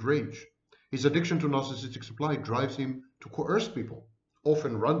vindictive rage. His addiction to narcissistic supply drives him to coerce people,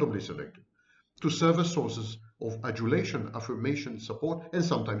 often randomly selected, to serve as sources of adulation, affirmation, support, and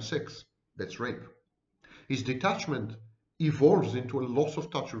sometimes sex. That's rape. His detachment evolves into a loss of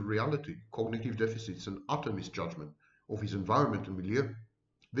touch with reality, cognitive deficits, and utter misjudgment of his environment and milieu.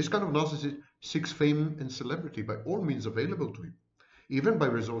 This kind of narcissist seeks fame and celebrity by all means available to him, even by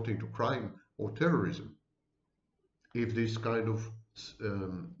resorting to crime or terrorism. If this kind of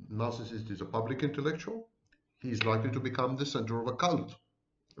narcissist is a public intellectual, he is likely to become the center of a cult,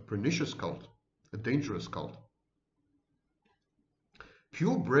 a pernicious cult, a dangerous cult.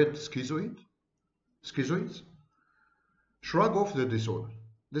 Purebred schizoids shrug off their disorder.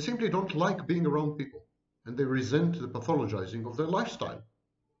 They simply don't like being around people, and they resent the pathologizing of their lifestyle.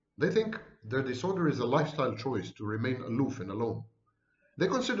 They think their disorder is a lifestyle choice to remain aloof and alone. They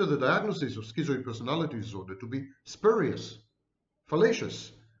consider the diagnosis of schizoid personality disorder to be spurious,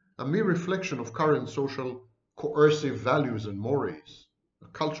 fallacious, a mere reflection of current social coercive values and mores, a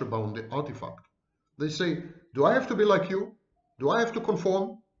culture-bound artifact. They say, do I have to be like you? Do I have to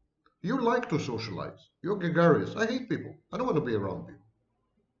conform? You like to socialize. You're gregarious. I hate people. I don't want to be around people.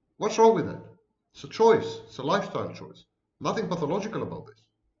 What's wrong with that? It's a choice. It's a lifestyle choice. Nothing pathological about this.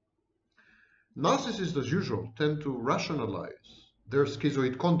 Narcissists, as usual, tend to rationalize their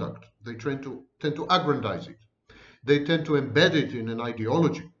schizoid conduct. They tend to aggrandize it. They tend to embed it in an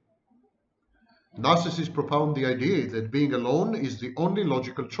ideology. Narcissists propound the idea that being alone is the only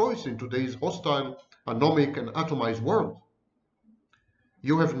logical choice in today's hostile, anomic, and atomized world.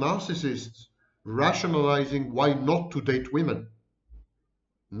 You have narcissists rationalizing why not to date women.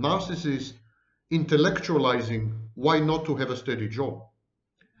 Narcissists intellectualizing why not to have a steady job.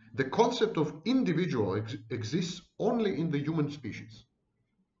 The concept of individual exists only in the human species.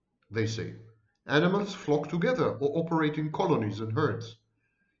 They say, animals flock together or operate in colonies and herds.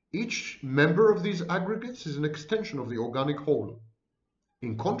 Each member of these aggregates is an extension of the organic whole.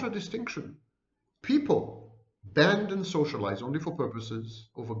 In contradistinction, people band and socialize only for purposes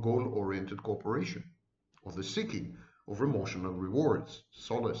of a goal-oriented cooperation, of the seeking of emotional rewards,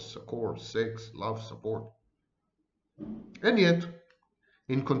 solace, succor, sex, love, support. And yet,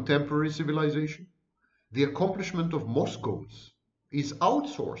 in contemporary civilization, the accomplishment of most goals is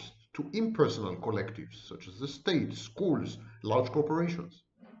outsourced to impersonal collectives such as the state, schools, large corporations.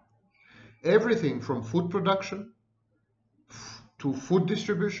 Everything from food production to food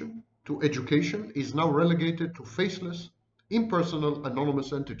distribution to education is now relegated to faceless, impersonal,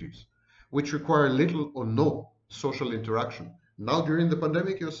 anonymous entities, which require little or no social interaction. Now, during the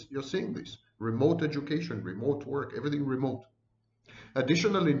pandemic, you're seeing this. Remote education, remote work, everything remote.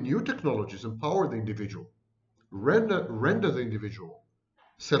 Additionally, new technologies empower the individual, render the individual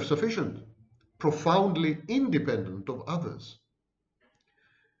self-sufficient, profoundly independent of others,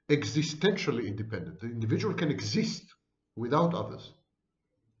 existentially independent. The individual can exist without others.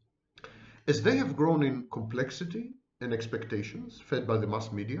 As they have grown in complexity and expectations fed by the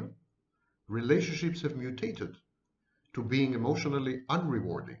mass media, relationships have mutated to being emotionally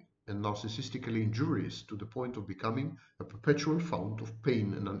unrewarding and narcissistically injurious to the point of becoming a perpetual fount of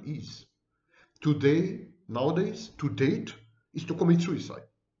pain and unease. Today, nowadays, to date, is to commit suicide.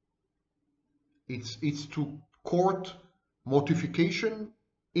 It's to court mortification,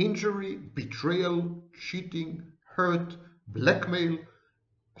 injury, betrayal, cheating, hurt, blackmail.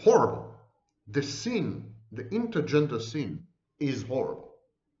 Horrible. The sin, the intergender sin, is horrible.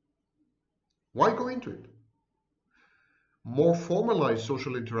 Why go into it? More formalized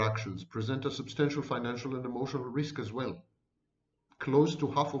social interactions present a substantial financial and emotional risk as well. Close to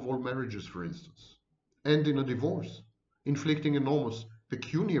half of all marriages, for instance, end in a divorce, inflicting enormous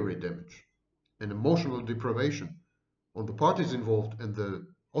pecuniary damage and emotional deprivation on the parties involved and the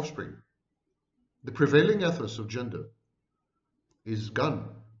offspring. The prevailing ethos of gender is gone,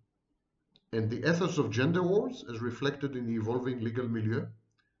 and the ethos of gender wars, as reflected in the evolving legal milieu,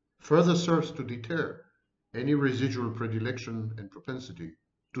 further serves to deter any residual predilection and propensity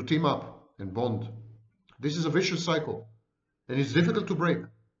to team up and bond. This is a vicious cycle, and it's difficult to break.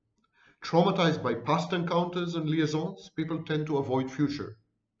 Traumatized by past encounters and liaisons, people tend to avoid future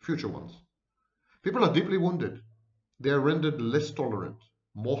ones. People are deeply wounded. They are rendered less tolerant,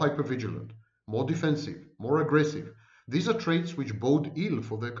 more hypervigilant, more defensive, more aggressive. These are traits which bode ill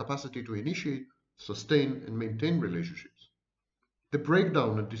for their capacity to initiate, sustain, and maintain relationships. The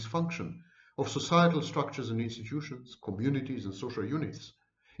breakdown and dysfunction of societal structures and institutions, communities, and social units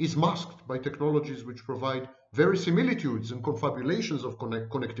is masked by technologies which provide verisimilitudes and confabulations of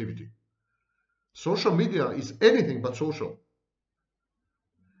connectivity. Social media is anything but social.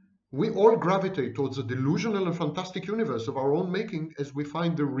 We all gravitate towards a delusional and fantastic universe of our own making as we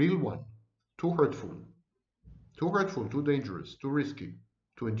find the real one too hurtful, too dangerous, too risky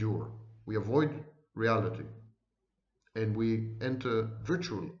to endure. We avoid reality and we enter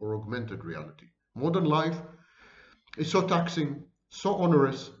virtual or augmented reality. Modern life is so taxing, so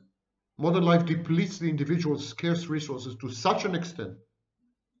onerous. Modern life depletes the individual's scarce resources to such an extent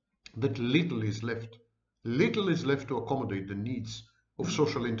that little is left to accommodate the needs of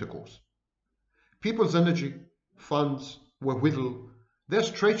social intercourse. People's energy, funds, wherewithal, they're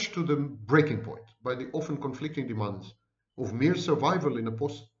stretched to the breaking point by the often conflicting demands of mere survival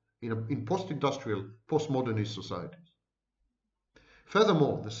in post-industrial, postmodernist societies.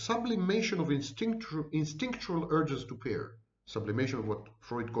 Furthermore, the sublimation of instinctual urges to pair, sublimation of what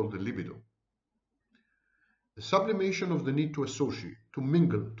Freud called the libido, the sublimation of the need to associate, to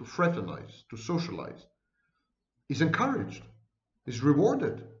mingle, to fraternize, to socialize, is encouraged, is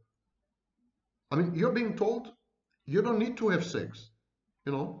rewarded. I mean, you're being told you don't need to have sex.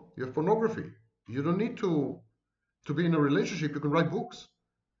 You have pornography. You don't need to be in a relationship. You can write books.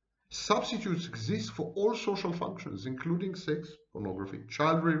 Substitutes exist for all social functions, including sex, pornography,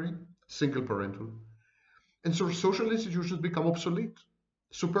 child rearing, single parental. And so social institutions become obsolete,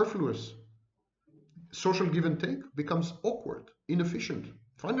 superfluous. Social give and take becomes awkward, inefficient.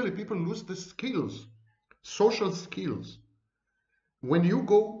 Finally, people lose the skills, social skills. When you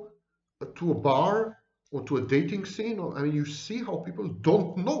go to a bar or to a dating scene, you see how people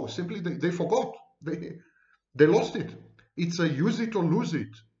don't know. Simply, they forgot. They lost it. It's a use it or lose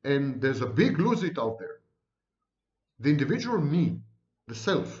it. And there's a big lose it out there. The individual me, the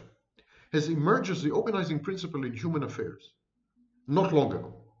self, has emerged as the organizing principle in human affairs not long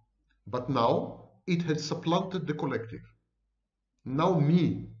ago. But now it has supplanted the collective. Now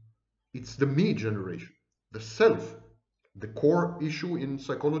me, it's the me generation, the self. The core issue in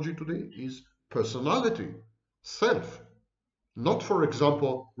psychology today is personality, self, not, for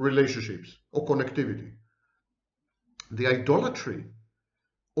example, relationships or connectivity. The idolatry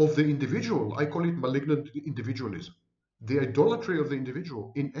of the individual, I call it malignant individualism. The idolatry of the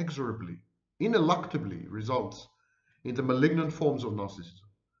individual inexorably, ineluctably results in the malignant forms of narcissism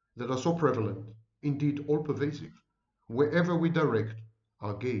that are so prevalent, indeed all pervasive, wherever we direct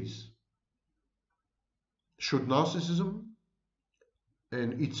our gaze. Should narcissism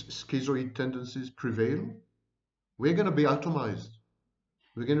and its schizoid tendencies prevail, we're going to be atomized.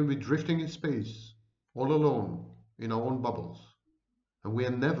 We're going to be drifting in space, all alone in our own bubbles. And we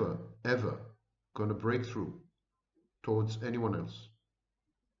are never, ever going to break through towards anyone else.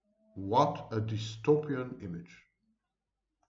 What a dystopian image.